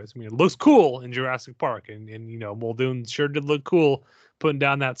weapon of choice. I mean, it looks cool in Jurassic Park, and Muldoon sure did look cool putting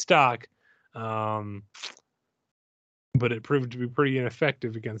down that stock. But it proved to be pretty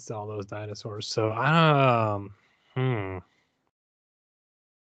ineffective against all those dinosaurs. So,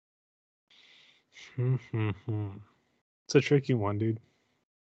 It's a tricky one, dude.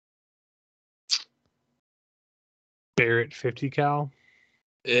 Barrett 50 cal.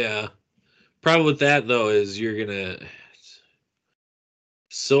 Yeah. Problem with that though is you're gonna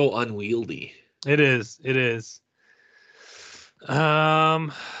so unwieldy. It is.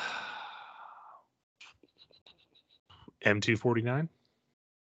 M249.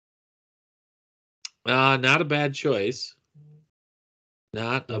 Not a bad choice.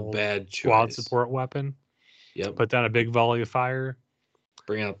 Not a bad choice. Squad support weapon. Yep. Put down a big volley of fire.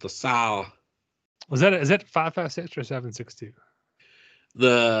 Bring out the saw. Is that 5.56 or 7.62?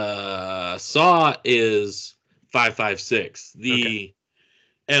 The saw is 5.56. The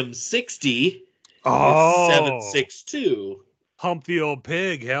M60 is 7.62. Hump the old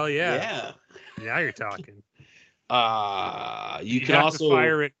pig. Hell yeah. Yeah. Now you're talking. You can have also to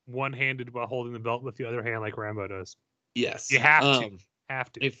fire it one-handed while holding the belt with the other hand, like Rambo does. Yes. You have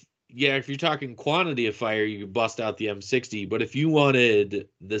to. If you're talking quantity of fire, you could bust out the M60. But if you wanted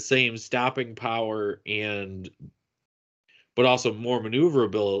the same stopping power but also more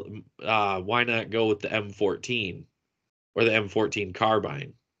maneuverability, why not go with the M14 or the M14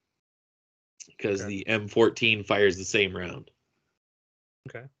 carbine? Because the M14 fires the same round.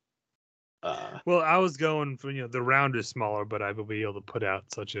 Okay. Well, I was going for the round is smaller, but I will be able to put out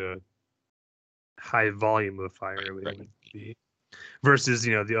such a high volume of fire. Versus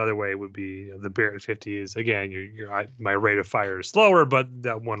the other way would be the Barrett 50 is again my rate of fire is slower, but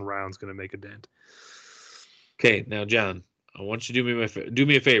that one round's going to make a dent. Okay, now John, I want you to do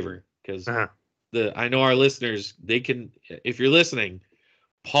me a favor because I know our listeners, they can, if you're listening,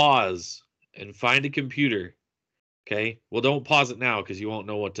 pause and find a computer. Okay, well, don't pause it now because you won't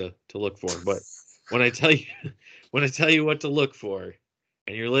know what to look for. But when I tell you what to look for,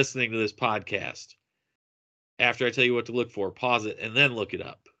 and you're listening to this podcast, after I tell you what to look for, pause it and then look it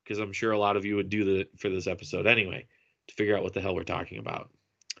up because I'm sure a lot of you would do that for this episode anyway to figure out what the hell we're talking about.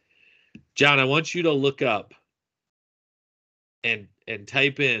 John, I want you to look up and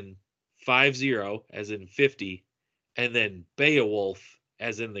type in 50 as in 50, and then Beowulf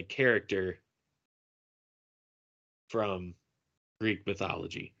as in the character from Greek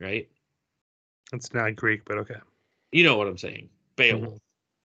mythology, right? It's not Greek, but okay. You know what I'm saying. Beowulf,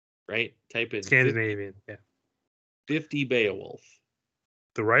 right? Type in Scandinavian. Yeah. 50 Beowulf.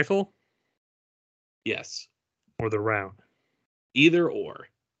 The rifle Yes, or the round? either or.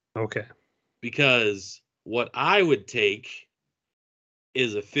 Okay. Because what I would take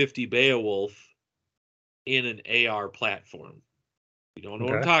is a 50 Beowulf in an AR platform. You don't know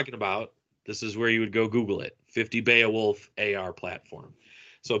what I'm Okay. talking about. This is where you would go Google it. 50 Beowulf AR platform.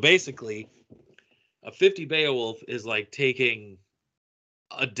 So basically, a 50 Beowulf is like taking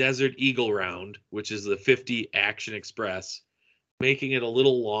a Desert Eagle round, which is the 50 Action Express, making it a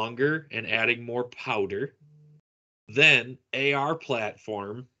little longer and adding more powder. Then AR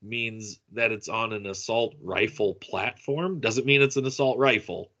platform means that it's on an assault rifle platform. Doesn't mean it's an assault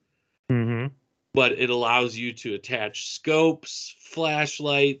rifle, Mm-hmm. but it allows you to attach scopes,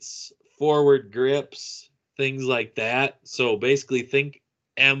 flashlights, forward grips, things like that. So basically think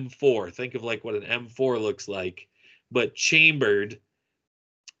M4. Think of like what an M4 looks like, but chambered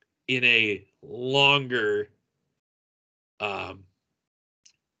in a longer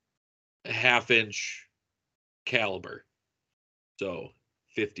half-inch caliber. So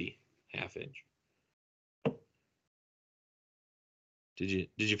 50 half-inch. Did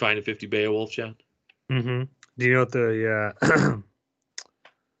you find a 50 Beowulf, John? Mm-hmm. Do you know what the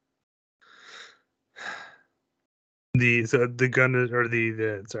the gun is, or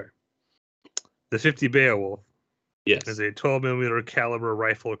the 50 Beowulf Yes. is a 12 millimeter caliber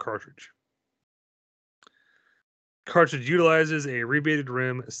rifle cartridge. Cartridge utilizes a rebated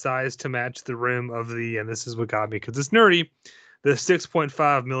rim sized to match the rim of the, and this is what got me because it's nerdy, the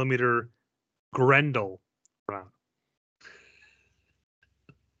 6.5 millimeter Grendel round.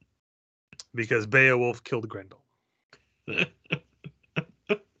 Because Beowulf killed Grendel.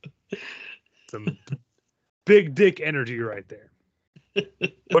 Some big dick energy right there.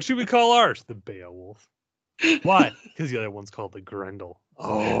 What should we call ours? The Beowulf. Why? Because the other one's called the Grendel.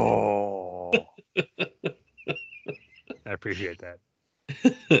 Oh. I appreciate that.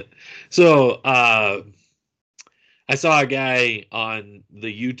 So I saw a guy on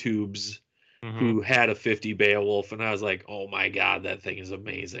the YouTubes who had a 50 Beowulf, and I was like, oh my God, that thing is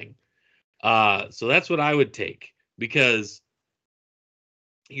amazing. So that's what I would take, because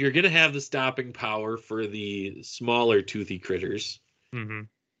you're going to have the stopping power for the smaller toothy critters. Mm-hmm.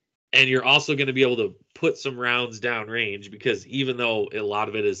 And you're also going to be able to put some rounds down range, because even though a lot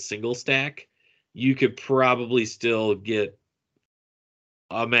of it is single stack, you could probably still get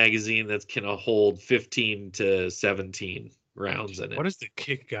a magazine that's going to hold 15 to 17 rounds in it. What is the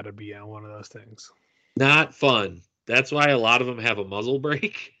kick got to be on one of those things? Not fun. That's why a lot of them have a muzzle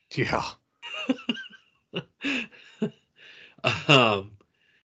brake. Yeah.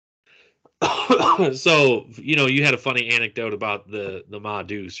 So, you had a funny anecdote about the Ma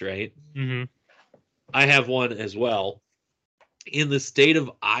Deuce, right? Mm-hmm. I have one as well. In the state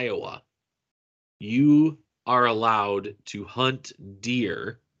of Iowa, you are allowed to hunt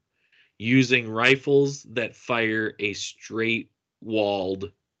deer using rifles that fire a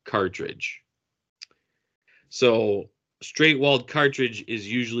straight-walled cartridge. So, straight-walled cartridge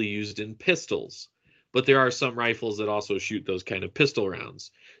is usually used in pistols, but there are some rifles that also shoot those kind of pistol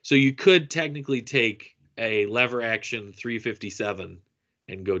rounds. So you could technically take a lever action 357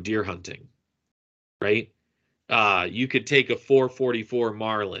 and go deer hunting, right? You could take a 444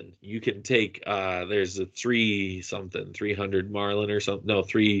 Marlin. You can take, there's a 300 Marlin or something. No,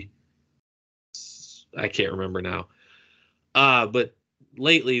 I can't remember now. But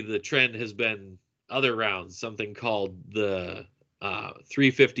lately the trend has been other rounds, something called the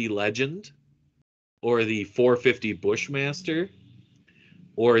 350 Legend, or the 450 Bushmaster,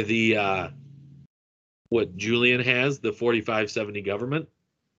 or the what Julian has, the 4570 Government.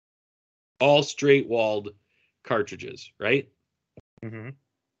 All straight-walled cartridges, right? Mm-hmm.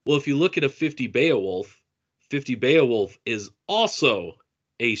 Well, if you look at a 50 Beowulf is also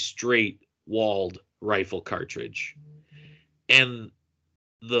a straight-walled rifle cartridge. And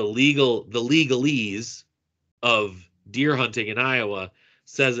the legalese of deer hunting in Iowa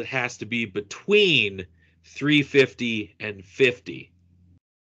says it has to be between 350 and 50.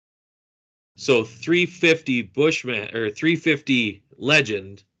 So 350 Bushman or 350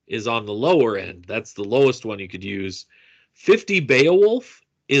 Legend is on the lower end. That's the lowest one you could use. 50 Beowulf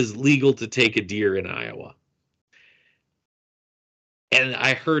is legal to take a deer in Iowa. And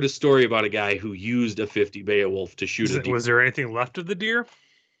I heard a story about a guy who used a 50 Beowulf to shoot a deer. Was there anything left of the deer?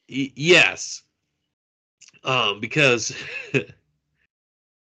 Yes. Because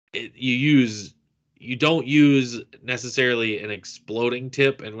you don't use necessarily an exploding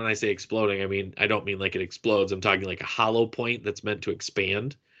tip. And when I say exploding, I don't mean like it explodes. I'm talking like a hollow point that's meant to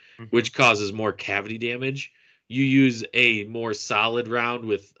expand, which causes more cavity damage. you use a more solid round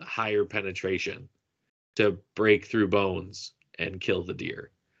with higher penetration to break through bones and kill the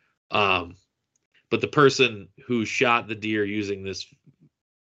deer. But the person who shot the deer using this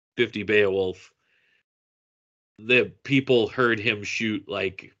 50 Beowulf, the people heard him shoot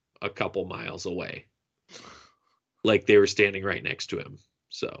like a couple miles away. Like they were standing right next to him.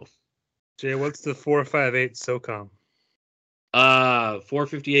 So, Jay, what's the 458 SOCOM?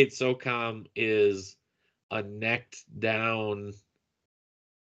 458 SOCOM is a necked down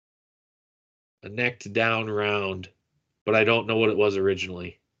round, but I don't know what it was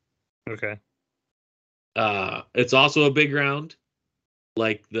originally. Okay. It's also a big round,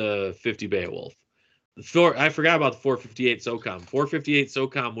 like the 50 Beowulf. I forgot about the 458 SOCOM. 458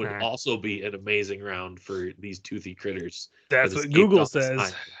 SOCOM would also be an amazing round for these toothy critters. That's what Google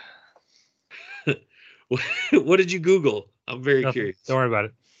says. What did you Google? I'm very curious. Don't worry about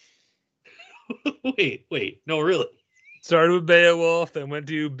it. Wait. No, really. Started with Beowulf, then went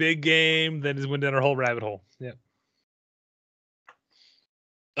to big game, then just went down our whole rabbit hole. Yeah.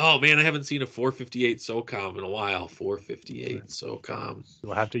 Oh man, I haven't seen a 458 SOCOM in a while. 458 SOCOM.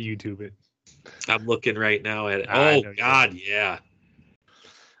 We'll have to YouTube it. I'm looking right now at it. Oh God, yeah.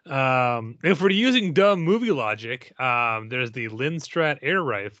 If we're using dumb movie logic, there's the Lindstrat air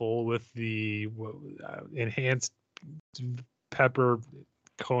rifle with the enhanced pepper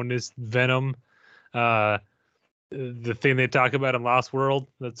conus venom. The thing they talk about in Lost World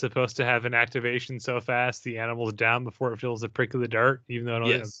that's supposed to have an activation so fast the animal's down before it feels the prick of the dart, even though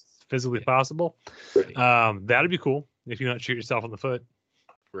it's physically possible. Right. That'd be cool if you don't shoot yourself in the foot.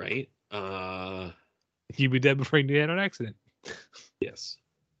 Right. You'd be dead before you had an accident. Yes.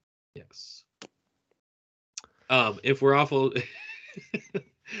 If we're awful,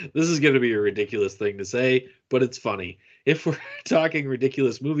 this is going to be a ridiculous thing to say, but it's funny. If we're talking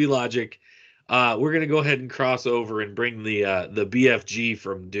ridiculous movie logic, we're going to go ahead and cross over and bring the BFG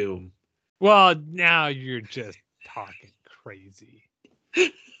from Doom. Well, now you're just talking crazy.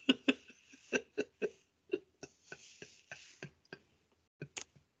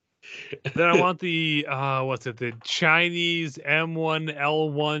 Then I want the the Chinese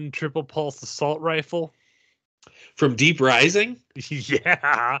M1L1 triple pulse assault rifle from Deep Rising.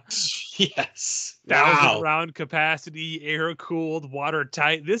 Yeah. Yes. 1,000 round capacity, air cooled,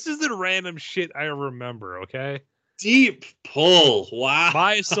 watertight. This is the random shit I remember. Okay. Deep pull. Wow.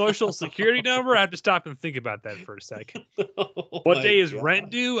 My social security number. I have to stop and think about that for a second. What day is rent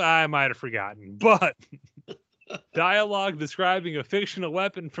due? I might have forgotten, but. Dialogue describing a fictional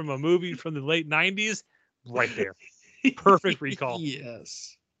weapon from a movie from the late 90s, right there. Perfect recall.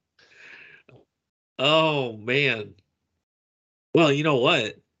 Yes. Oh, man. Well, you know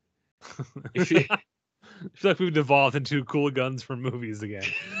what? I feel like we've devolved into cool guns from movies again.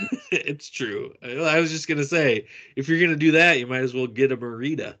 It's true. I was just going to say, if you're going to do that, you might as well get a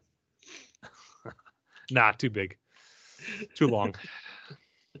Merida. Nah, too big. Too long.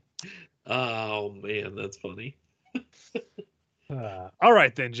 Oh, man, that's funny. All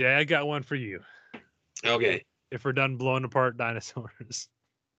right, then, Jay, I got one for you. Okay. If we're done blowing apart dinosaurs.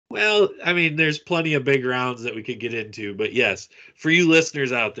 Well, I mean, there's plenty of big rounds that we could get into, but yes, for you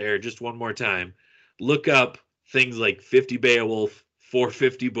listeners out there, just one more time, look up things like 50 Beowulf,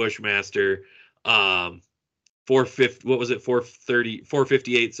 450 Bushmaster, 450, what was it,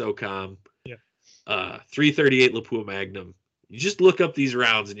 458 SOCOM, 338 Lapua Magnum. You just look up these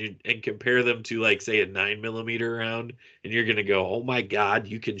rounds and compare them to, like, say, a 9mm round, and you're gonna go, "Oh my God,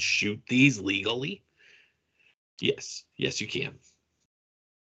 you can shoot these legally?" Yes, you can.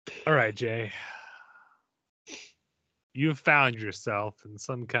 All right, Jay. You've found yourself in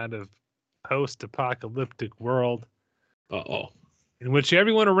some kind of post-apocalyptic world. In which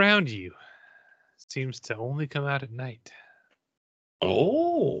everyone around you seems to only come out at night.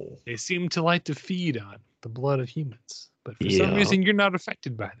 Oh. They seem to like to feed on the blood of humans. But for some reason, you're not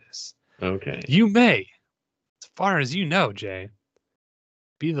affected by this. Okay. You may, as far as you know, Jay,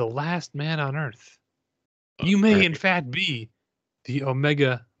 be the last man on Earth. You may, in fact, be the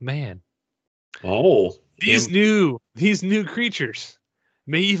Omega Man. Oh. These new creatures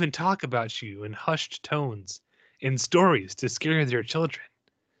may even talk about you in hushed tones in stories to scare their children.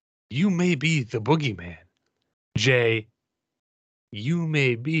 You may be the boogeyman. Jay, you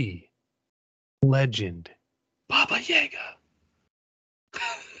may be legend. Baba Yaga.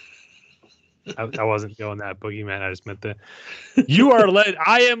 I wasn't going that boogeyman. I just meant that you are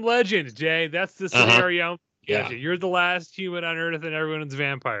I am legend, Jay. That's the scenario. Yeah. You're the last human on Earth and everyone's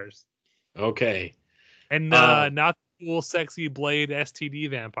vampires. Okay. And not the cool, sexy blade STD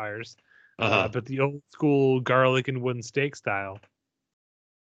vampires, but the old school garlic and wooden stake style.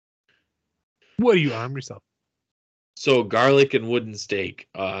 What do you arm yourself? So garlic and wooden stake.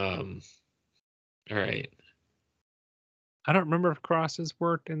 All right. I don't remember if crosses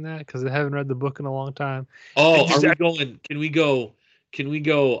worked in that because I haven't read the book in a long time. Oh, Just- are we going? Can we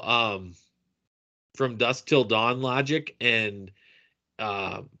go? From dusk till dawn logic and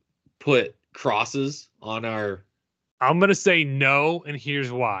put crosses on our? I'm gonna say no, and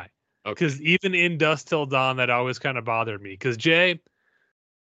here's why. Okay. Because even in Dusk Till Dawn, that always kind of bothered me. Because Jay,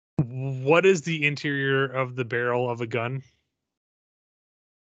 what is the interior of the barrel of a gun?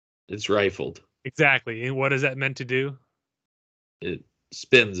 It's rifled. Exactly. And what is that meant to do? It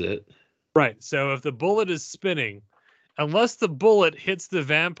spins it. Right. So if the bullet is spinning, unless the bullet hits the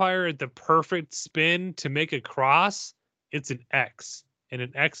vampire at the perfect spin to make a cross, it's an X. And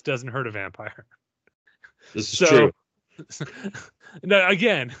an X doesn't hurt a vampire. This is true. No,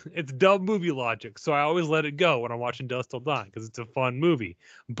 again, it's dumb movie logic. So I always let it go when I'm watching Dusk Till Dawn because it's a fun movie.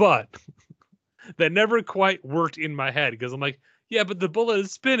 But that never quite worked in my head because I'm like, yeah, but the bullet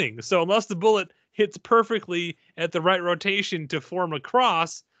is spinning. So unless the bullet hits perfectly at the right rotation to form a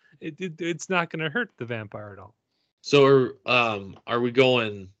cross, it's not going to hurt the vampire at all. So are we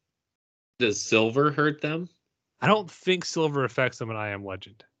going? Does silver hurt them? I don't think silver affects them in I Am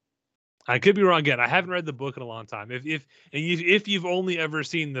Legend. I could be wrong again. I haven't read the book in a long time. If you've only ever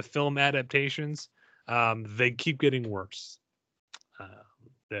seen the film adaptations, they keep getting worse.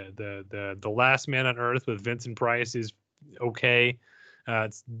 The Last Man on Earth with Vincent Price is okay.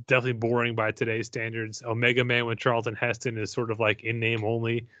 It's definitely boring by today's standards. Omega Man with Charlton Heston is sort of like in name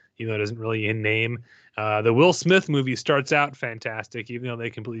only, even though it isn't really in name. The Will Smith movie starts out fantastic, even though they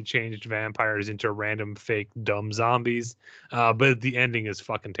completely changed vampires into random fake dumb zombies. But the ending is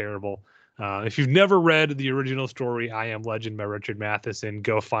fucking terrible. If you've never read the original story, I Am Legend by Richard Matheson,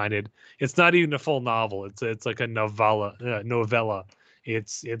 go find it. It's not even a full novel. It's like a novella.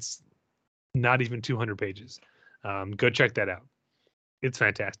 It's not even 200 pages. Go check that out. It's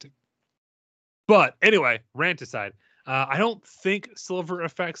fantastic. But anyway, rant aside, I don't think silver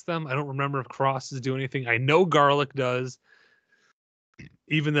affects them. I don't remember if crosses do anything. I know garlic does,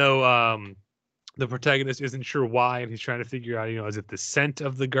 even though the protagonist isn't sure why, and he's trying to figure out, is it the scent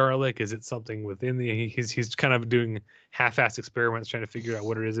of the garlic? Is it something within he's kind of doing half-assed experiments trying to figure out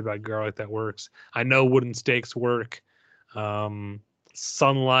what it is about garlic that works. I know wooden stakes work.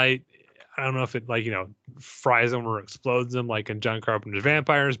 Sunlight, I don't know if it fries them or explodes them like in John Carpenter's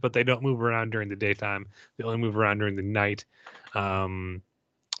Vampires, but they don't move around during the daytime. They only move around during the night. So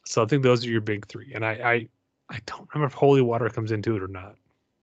I think those are your big three. And I don't remember if holy water comes into it or not.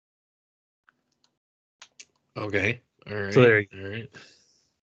 Okay. All right. So there you go. All right.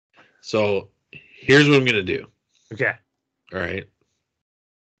 So here's what I'm gonna do. Okay. All right.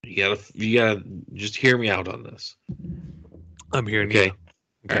 You gotta just hear me out on this. I'm hearing you. Okay.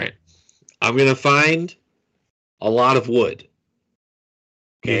 All right. I'm gonna find a lot of wood.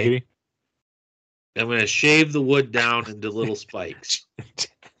 Okay. I'm gonna shave the wood down into little spikes.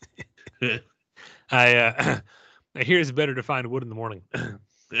 I hear it's better to find wood in the morning.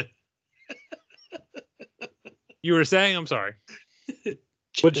 You were saying? I'm sorry.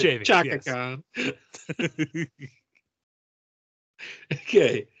 Wood shaving. Chaka Khan.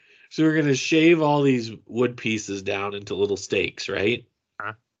 Okay. So we're gonna shave all these wood pieces down into little stakes, right?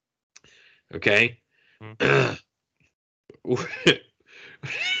 Huh? Okay.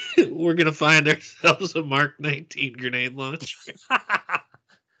 We're gonna find ourselves a Mark 19 grenade launcher.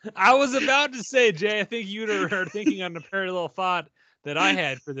 I was about to say, Jay, I think you were thinking on a parallel thought that I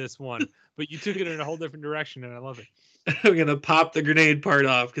had for this one, but you took it in a whole different direction, and I love it. I'm gonna pop the grenade part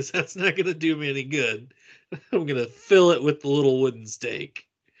off because that's not gonna do me any good. I'm gonna fill it with the little wooden stake,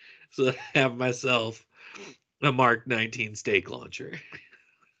 so I have myself a Mark 19 stake launcher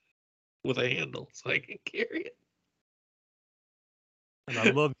with a handle, so I can carry it. And I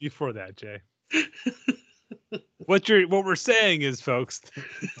love you for that, Jay. What we're saying is, folks,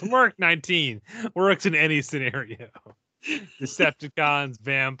 the Mark 19 works in any scenario. Decepticons,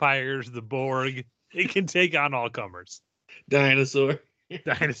 vampires, the Borg. It can take on all comers. Dinosaurs.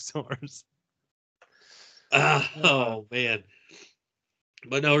 Oh man.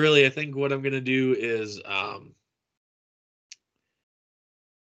 But no, really, I think what I'm gonna do is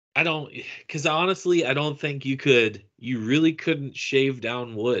because honestly, I don't think you really couldn't shave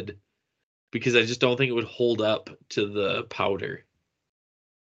down wood because I just don't think it would hold up to the powder.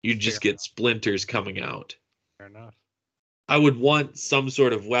 You'd just get splinters coming out. Fair enough. I would want some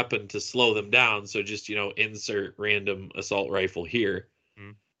sort of weapon to slow them down. So just, insert random assault rifle here.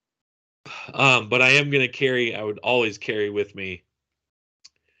 But I am going to I would always carry with me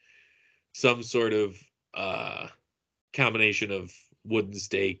some sort of combination of wooden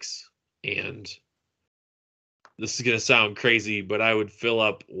stakes and this is gonna sound crazy, but I would fill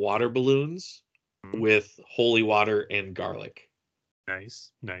up water balloons with holy water and garlic.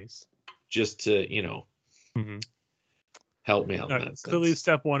 Nice. Just to, Mm-hmm. help me out in that Clearly, sense.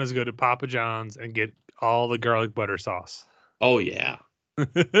 step one is go to Papa John's and get all the garlic butter sauce. Oh yeah.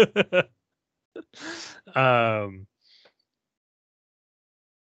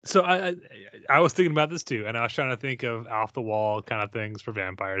 So I was thinking about this too, and I was trying to think of off the wall kind of things for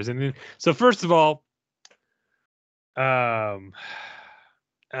vampires. And then, so first of all, I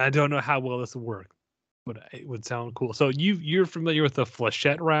don't know how well this would work, but it would sound cool. So you're familiar with the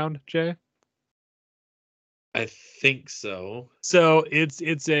flechette round, Jay? I think so. So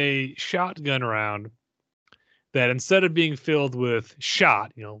it's a shotgun round that instead of being filled with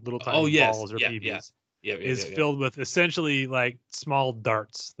shot, little tiny balls or BBs, is filled with essentially like small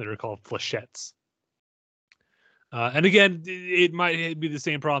darts that are called flechettes. And again, it might be the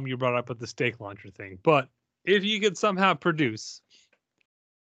same problem you brought up with the stake launcher thing, but if you could somehow produce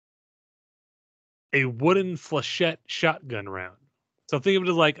a wooden flechette shotgun round. So think of it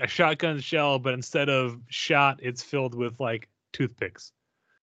as like a shotgun shell, but instead of shot, it's filled with like toothpicks.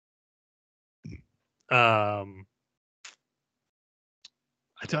 I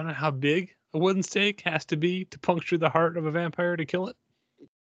don't know how big a wooden stake has to be to puncture the heart of a vampire to kill it.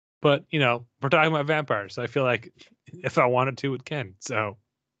 But, we're talking about vampires, so I feel like if I wanted to, it can. So,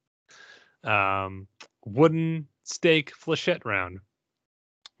 wooden stake flechette round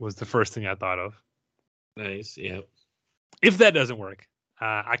was the first thing I thought of. Nice, yep. If that doesn't work,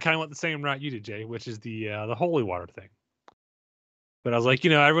 I kind of went the same route you did, Jay, which is the holy water thing. But I was like,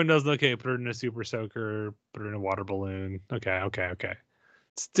 everyone knows, okay, put it in a super soaker, put it in a water balloon. Okay.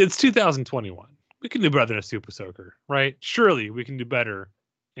 It's 2021. We can do better than a super soaker, right? Surely we can do better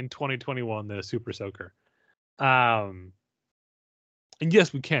in 2021 than a super soaker. And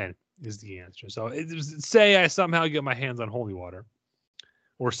yes, we can, is the answer. So say I somehow get my hands on holy water,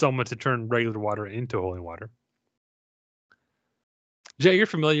 or someone to turn regular water into holy water. Jay, you're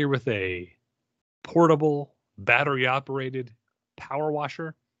familiar with a portable, battery-operated power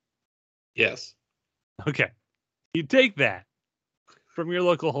washer? Yes. Okay. You take that from your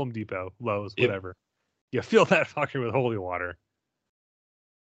local Home Depot, Lowe's, whatever. You fill that fucker with holy water.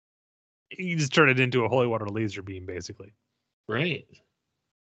 You just turn it into a holy water laser beam, basically. Right.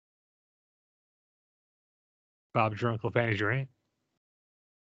 Bob's your uncle, Fanny's your aunt.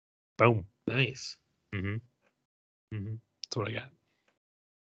 Boom. Nice. That's what I got.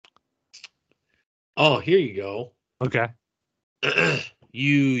 Oh, here you go. Okay.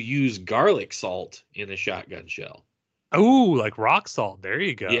 You use garlic salt in a shotgun shell. Oh, like rock salt. There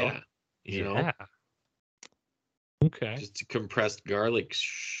you go. Yeah. You know? Okay. Just a compressed garlic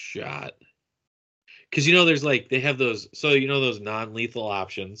shot. Because, there's like, they have those, so those non-lethal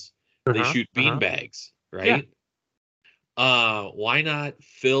options. They shoot bean bags, right? Yeah. Why not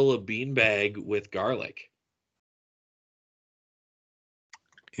fill a bean bag with garlic?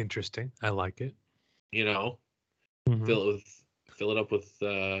 Interesting. I like it. Fill it up with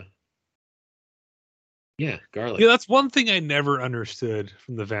garlic. Yeah, that's one thing I never understood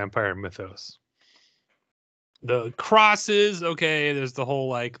from the vampire mythos. The crosses, okay, there's the whole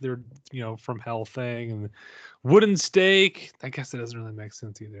like they're from hell thing, and wooden stake. I guess that doesn't really make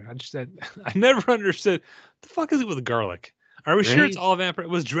sense either. I never understood the fuck is it with garlic. Are we sure it's all vampire?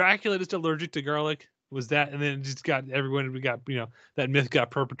 Was Dracula just allergic to garlic? Was that, and then it just got everyone? We got that myth got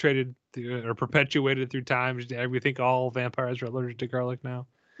perpetrated or perpetuated through time. We think all vampires are allergic to garlic now.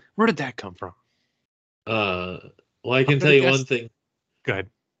 Where did that come from? Well, I can tell you one thing. Go ahead.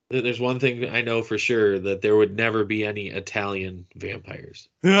 There's one thing I know for sure, that there would never be any Italian vampires.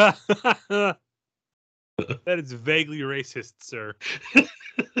 That is vaguely racist, sir.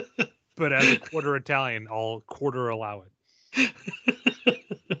 But as a quarter Italian, I'll quarter allow it.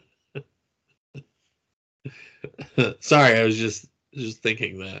 Sorry, I was just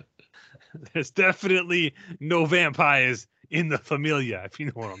thinking that. There's definitely no vampires in the familia, if you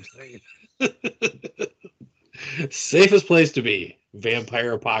know what I'm saying. Safest place to be.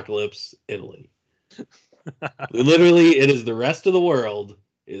 Vampire apocalypse, Italy. Literally, it is the rest of the world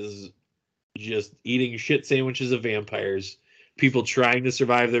is just eating shit sandwiches of vampires, people trying to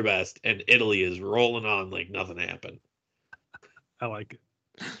survive their best, and Italy is rolling on like nothing happened. I like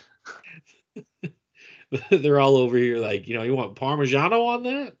it. They're all over here like, you want Parmigiano on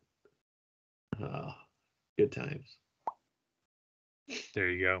that? Oh, good times. There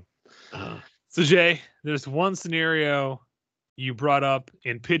you go. So, Jay, there's one scenario you brought up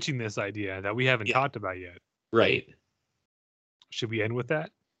in pitching this idea that we haven't talked about yet. Right. Should we end with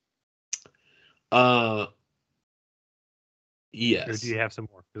that? Yes. Or do you have some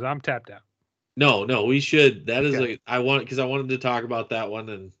more? Because I'm tapped out. No, we should. That is Okay. I wanted to talk about that one,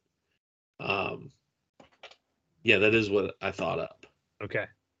 and yeah, that is what I thought up. Okay.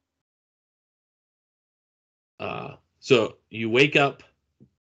 So you wake up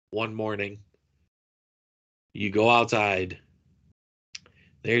one morning, you go outside.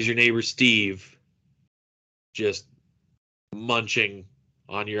 There's your neighbor Steve, just munching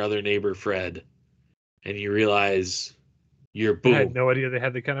on your other neighbor Fred, and you realize you're I had boom, no idea they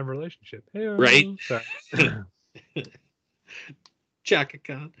had the kind of relationship. Hey, right? sorry. Chaka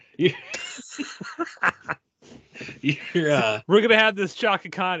Khan. You're We're gonna have this Chaka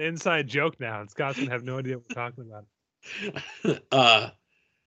Khan inside joke now, and Scott's gonna have no idea what we're talking about.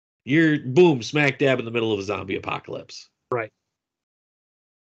 You're boom smack dab in the middle of a zombie apocalypse. Right.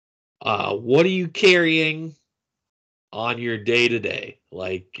 What are you carrying on your day to day,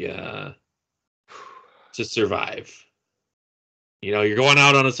 like to survive? You know, you're going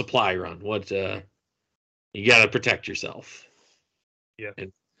out on a supply run. What you got to protect yourself. Yeah.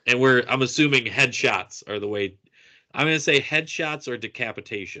 And I'm assuming headshots are the way. I'm going to say headshots or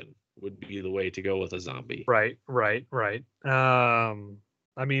decapitation would be the way to go with a zombie. Right.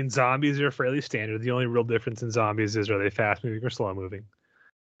 I mean, zombies are fairly standard. The only real difference in zombies is, are they fast moving or slow moving?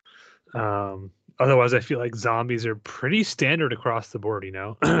 Otherwise, I feel like zombies are pretty standard across the board. You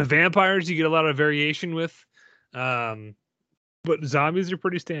know, vampires you get a lot of variation with, but zombies are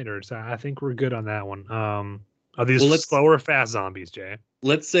pretty standard. So I think we're good on that one. Are these slow or fast zombies, Jay?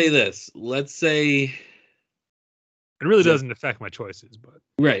 Let's say this. Let's say it really doesn't affect my choices, but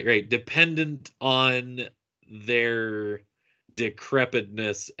right. Dependent on their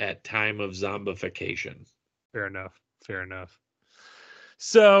decrepitness at time of zombification. Fair enough.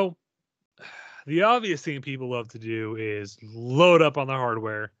 So the obvious thing people love to do is load up on the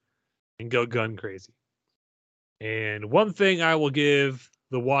hardware and go gun crazy. And one thing I will give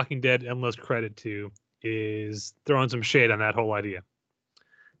The Walking Dead endless credit to is throwing some shade on that whole idea.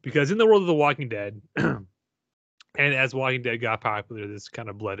 Because in the world of The Walking Dead, and as Walking Dead got popular, this kind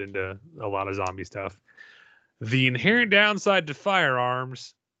of bled into a lot of zombie stuff. The inherent downside to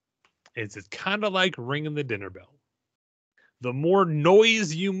firearms is it's kind of like ringing the dinner bell. The more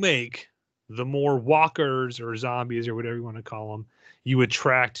noise you make, the more walkers or zombies or whatever you want to call them, you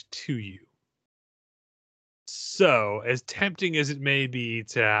attract to you. So, as tempting as it may be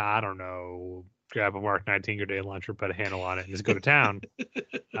to, I don't know, grab a Mark 19 grenade launcher, put a handle on it, and just go to town,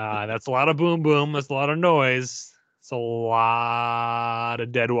 that's a lot of boom boom. That's a lot of noise. It's a lot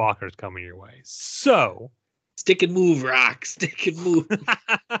of dead walkers coming your way. So, stick and move, Rock. Stick and move.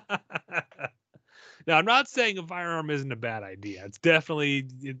 Now, I'm not saying a firearm isn't a bad idea. It's definitely,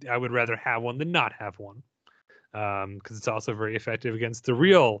 I would rather have one than not have one. Because it's also very effective against the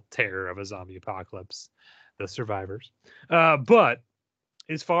real terror of a zombie apocalypse, the survivors. But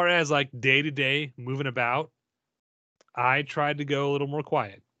as far as like day to day moving about, I tried to go a little more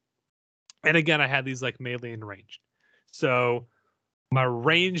quiet. And again, I had these like melee and ranged. So my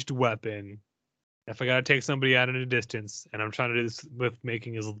ranged weapon, if I got to take somebody out in a distance and I'm trying to do this with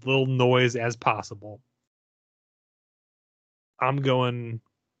making as little noise as possible, I'm going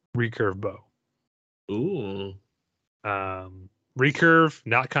recurve bow. Ooh. Recurve,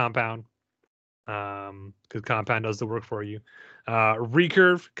 not compound. Because compound does the work for you.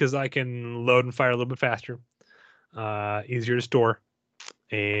 Recurve, because I can load and fire a little bit faster. Easier to store.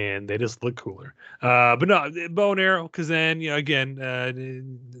 And they just look cooler. But no, bow and arrow, because then, you know,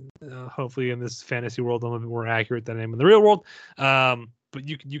 again, hopefully in this fantasy world, I'm a little bit more accurate than I am in the real world. But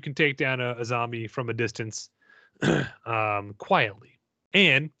you can take down a zombie from a distance quietly.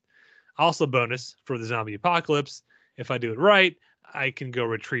 And also bonus for the zombie apocalypse, if I do it right, I can go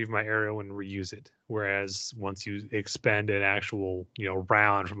retrieve my arrow and reuse it. Whereas once you expend an actual, you know,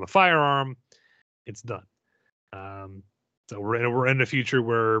 round from a firearm, it's done. So we're in a future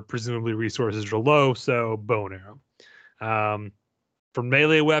where presumably resources are low, so bow and arrow. For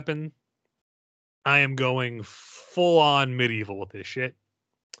melee weapon, I am going full on medieval with this shit.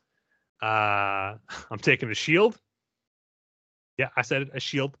 I'm taking a shield. Yeah, I said it, a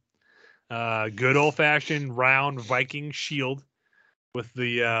shield. Good old fashioned round Viking shield with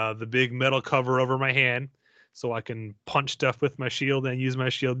the big metal cover over my hand, so I can punch stuff with my shield and use my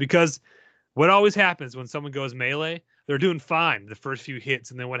shield. Because what always happens when someone goes melee, they're doing fine the first few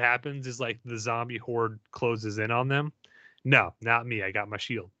hits, and then what happens is like the zombie horde closes in on them. No, not me. I got my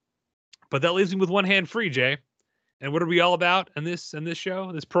shield. But that leaves me with one hand free, Jay. And what are we all about in this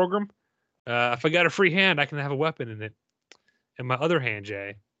show, this program? If I got a free hand, I can have a weapon in it. And my other hand,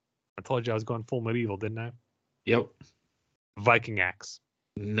 Jay, I told you I was going full medieval, didn't I? Yep. Viking axe.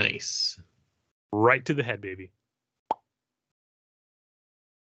 Nice. Right to the head, baby.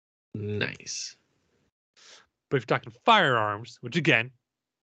 Nice. But if you're talking firearms, which again,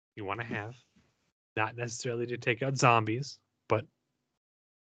 you want to have, not necessarily to take out zombies, but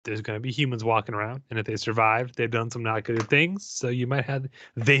there's going to be humans walking around, and if they survived, they've done some not good things. So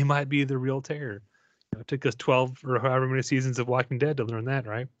they might be the real terror. It took us 12 or however many seasons of Walking Dead to learn that,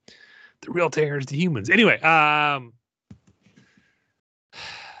 right? The real terror is the humans. Anyway, I'm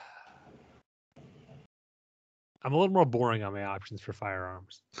a little more boring on my options for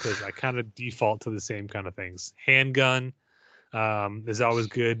firearms because I kind of default to the same kind of things. Handgun is always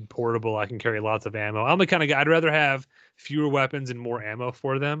good, portable. I can carry lots of ammo. I'm the kind of guy I'd rather have fewer weapons and more ammo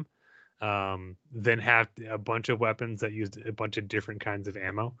for them than have a bunch of weapons that use a bunch of different kinds of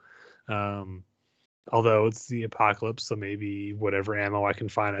ammo. Although it's the apocalypse, so maybe whatever ammo I can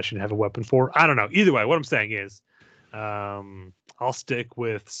find, I should have a weapon for. I don't know. Either way, what I'm saying is, I'll stick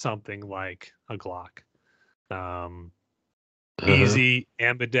with something like a Glock. Easy,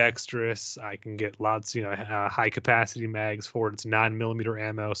 ambidextrous. I can get lots, high capacity mags for it. It's 9mm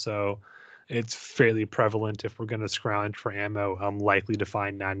ammo, so it's fairly prevalent. If we're going to scrounge for ammo, I'm likely to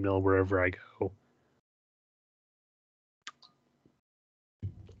find 9mm wherever I go.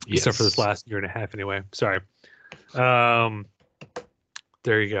 Yes. Except for this last year and a half, anyway. Sorry. There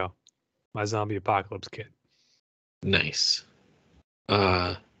you go. My zombie apocalypse kit. Nice.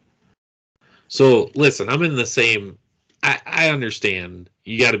 So listen, I'm in the same. I understand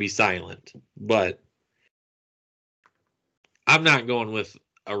you got to be silent, but I'm not going with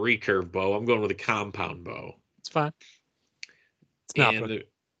a recurve bow. I'm going with a compound bow. It's fine. It's not. And,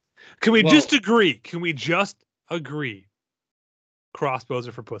 Can we just agree? Can we just agree? Crossbows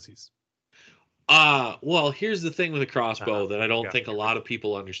are for pussies. Well, here's the thing with a crossbow that I don't think a lot of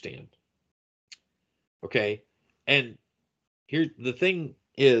people understand. Okay, and here the thing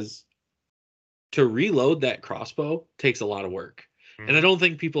is, to reload that crossbow takes a lot of work. And I don't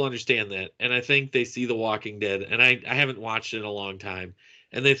think people understand that. And I think they see The Walking Dead, and I haven't watched it in a long time,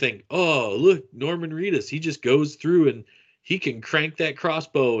 and they think, oh, look, Norman Reedus, he just goes through and he can crank that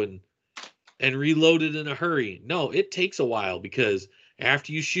crossbow and reload it in a hurry. No, it takes a while because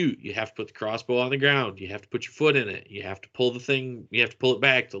after you shoot, you have to put the crossbow on the ground. You have to put your foot in it. You have to pull the thing. You have to pull it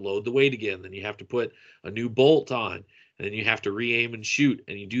back to load the weight again. Then you have to put a new bolt on. And then you have to re-aim and shoot.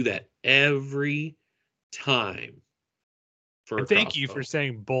 And you do that every time. And thank you for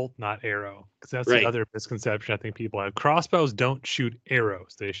saying bolt, not arrow. Because that's the other misconception I think people have. Crossbows don't shoot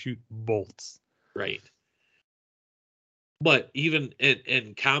arrows. They shoot bolts. Right. But even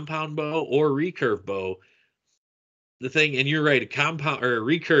in compound bow or recurve bow, the thing, and you're right, a compound or a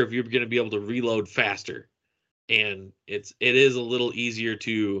recurve, you're going to be able to reload faster, and it is a little easier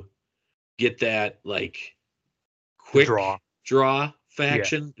to get that like quick draw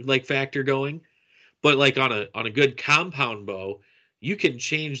factor going. But like on a good compound bow, you can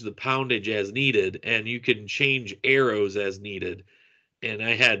change the poundage as needed, and you can change arrows as needed. And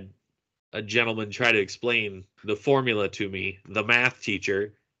I had a gentleman try to explain the formula to me, the math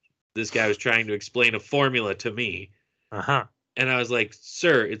teacher. This guy was trying to explain a formula to me. And I was like,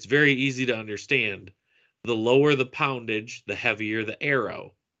 sir, it's very easy to understand. The lower the poundage, the heavier the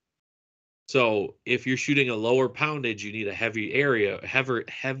arrow. So if you're shooting a lower poundage, you need a heavier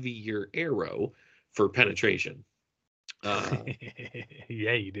arrow for penetration.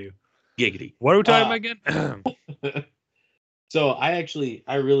 Yeah, you do. Giggity. What are we talking about again? So I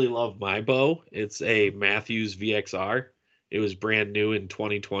really love my bow. It's a Matthews VXR. It was brand new in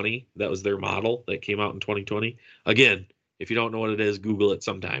 2020. That was their model that came out in 2020. Again, if you don't know what it is, Google it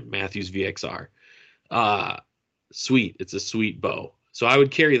sometime. Matthews VXR. Sweet. It's a sweet bow. So I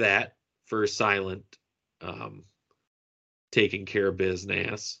would carry that for silent, taking care of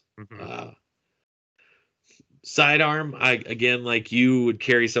business. Sidearm, again, like you, would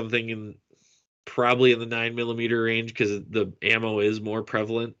carry something probably in the 9mm range because the ammo is more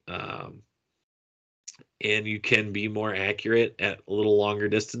prevalent. And you can be more accurate at a little longer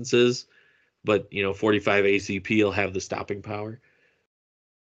distances, but 45 ACP will have the stopping power.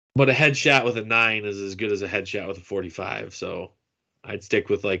 But a headshot with a 9 is as good as a headshot with a 45. So I'd stick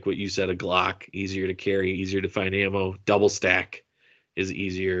with like what you said, a Glock, easier to carry, easier to find ammo. Double stack is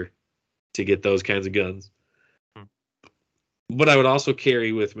easier to get those kinds of guns. But I would also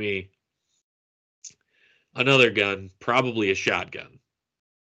carry with me another gun, probably a shotgun.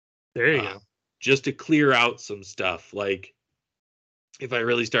 There you go. Just to clear out some stuff. Like if I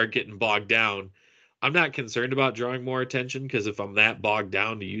really start getting bogged down, I'm not concerned about drawing more attention because if I'm that bogged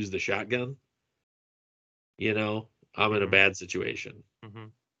down to use the shotgun, I'm in a bad situation.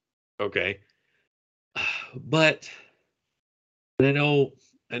 Okay. But I know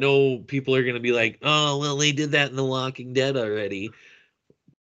people are going to be like, oh, well, they did that in The Walking Dead already.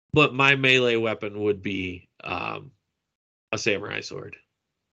 But my melee weapon would be a samurai sword.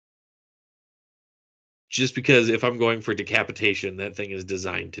 Just because if I'm going for decapitation, that thing is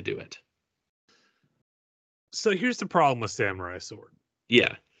designed to do it. So here's the problem with samurai sword.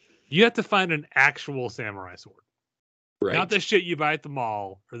 Yeah. You have to find an actual samurai sword. Right. Not the shit you buy at the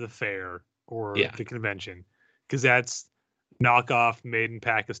mall or the fair or the convention. Because that's knockoff, made in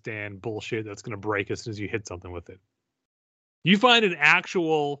Pakistan bullshit that's going to break as soon as you hit something with it. You find an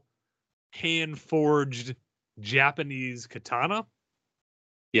actual hand-forged Japanese katana.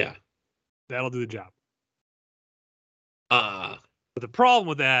 Yeah. That'll do the job. But the problem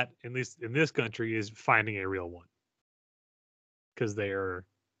with that, at least in this country, is finding a real one. Because they are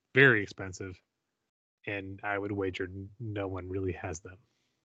very expensive. And I would wager no one really has them.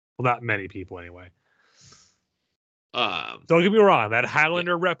 Well, not many people anyway. Don't get me wrong. That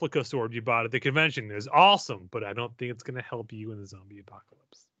Highlander replica sword you bought at the convention is awesome. But I don't think it's going to help you in the zombie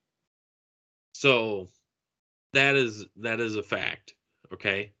apocalypse. So that is a fact.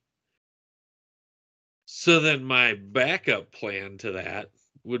 Okay. So then my backup plan to that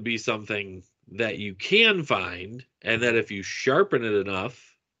would be something that you can find, and that if you sharpen it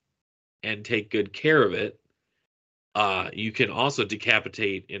enough and take good care of it, you can also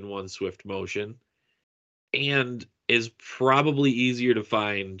decapitate in one swift motion, and is probably easier to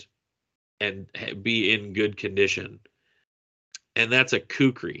find and be in good condition. And that's a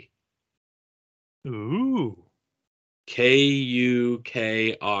kukri. Ooh.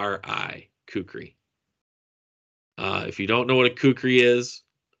 Kukri. Kukri. If you don't know what a kukri is,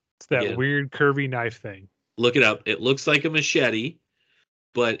 it's that weird curvy knife thing. Look it up. It looks like a machete,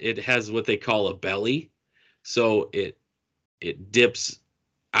 but it has what they call a belly. So it dips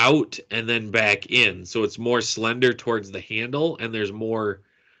out and then back in. So it's more slender towards the handle, and there's more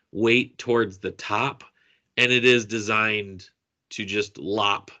weight towards the top. And it is designed to just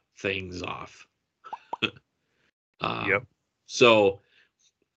lop things off. Yep. So,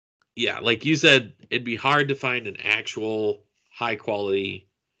 yeah, like you said, it'd be hard to find an actual high quality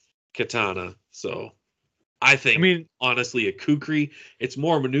katana. So I think, honestly, a kukri, it's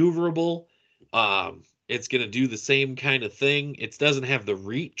more maneuverable. It's going to do the same kind of thing. It doesn't have the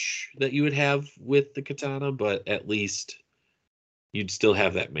reach that you would have with the katana, but at least you'd still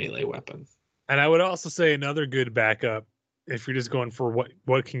have that melee weapon. And I would also say another good backup, if you're just going for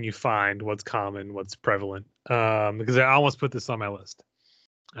what can you find, what's common, what's prevalent, because I almost put this on my list.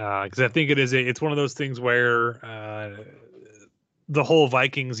 Because I think it's one of those things where the whole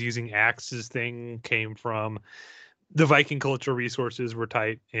Vikings using axes thing came from the Viking cultural resources were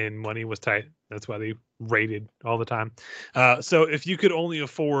tight and money was tight. That's why they raided all the time. So if you could only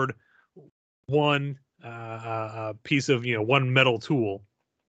afford one piece of, one metal tool,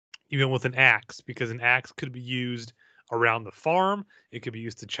 even with an axe, because an axe could be used around the farm. It could be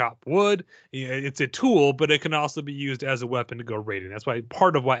used to chop wood. It's a tool, but it can also be used as a weapon to go raiding. That's why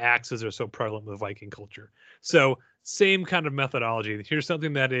part of why axes are so prevalent with Viking culture. So same kind of methodology. Here's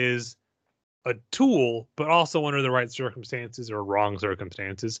something that is a tool, but also under the right circumstances or wrong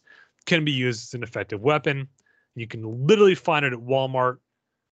circumstances, can be used as an effective weapon. You can literally find it at Walmart,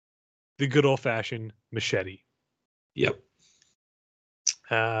 the good old-fashioned machete. Yep.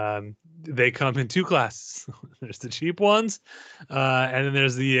 They come in two classes. There's the cheap ones, and then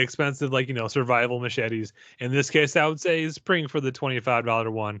there's the expensive, survival machetes. In this case, I would say spring for the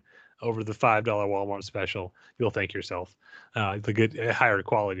 $25 one over the $5 Walmart special. You'll thank yourself. The good, higher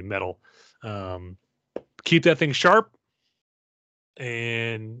quality metal. Keep that thing sharp,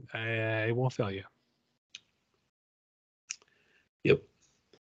 and it won't fail you. Yep.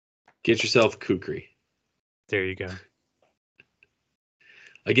 Get yourself kukri. There you go.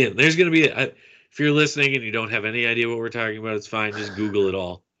 Again, there's going to be, if you're listening and you don't have any idea what we're talking about, it's fine. Just Google it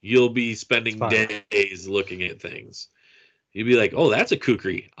all. You'll be spending days looking at things. You'll be like, oh, that's a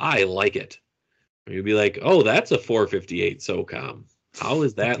kukri. I like it. Or you'll be like, oh, that's a 458 SOCOM. How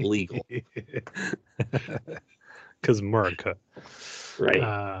is that legal? Because America.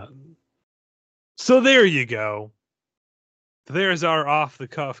 Right. So there you go. There's our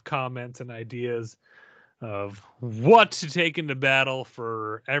off-the-cuff comments and ideas of what to take into battle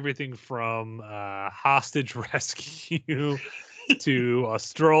for everything from hostage rescue to a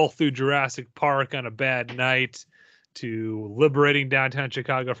stroll through Jurassic Park on a bad night to liberating downtown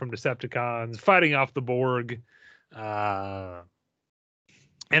Chicago from Decepticons, fighting off the Borg, and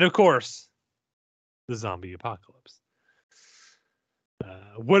of course, the zombie apocalypse.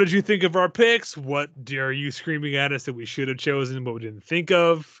 What did you think of our picks? What are you screaming at us that we should have chosen, but we didn't think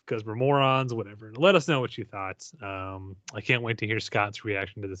of because we're morons, whatever? Let us know what you thought. I can't wait to hear Scott's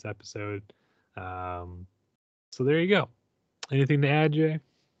reaction to this episode. So there you go. Anything to add, Jay?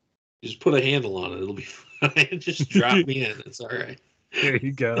 Just put a handle on it. It'll be fine. Just drop me in. It's all right. There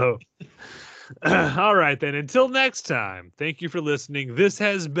you go. All right, then. Until next time, thank you for listening. This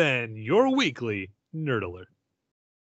has been your weekly Nerd Alert.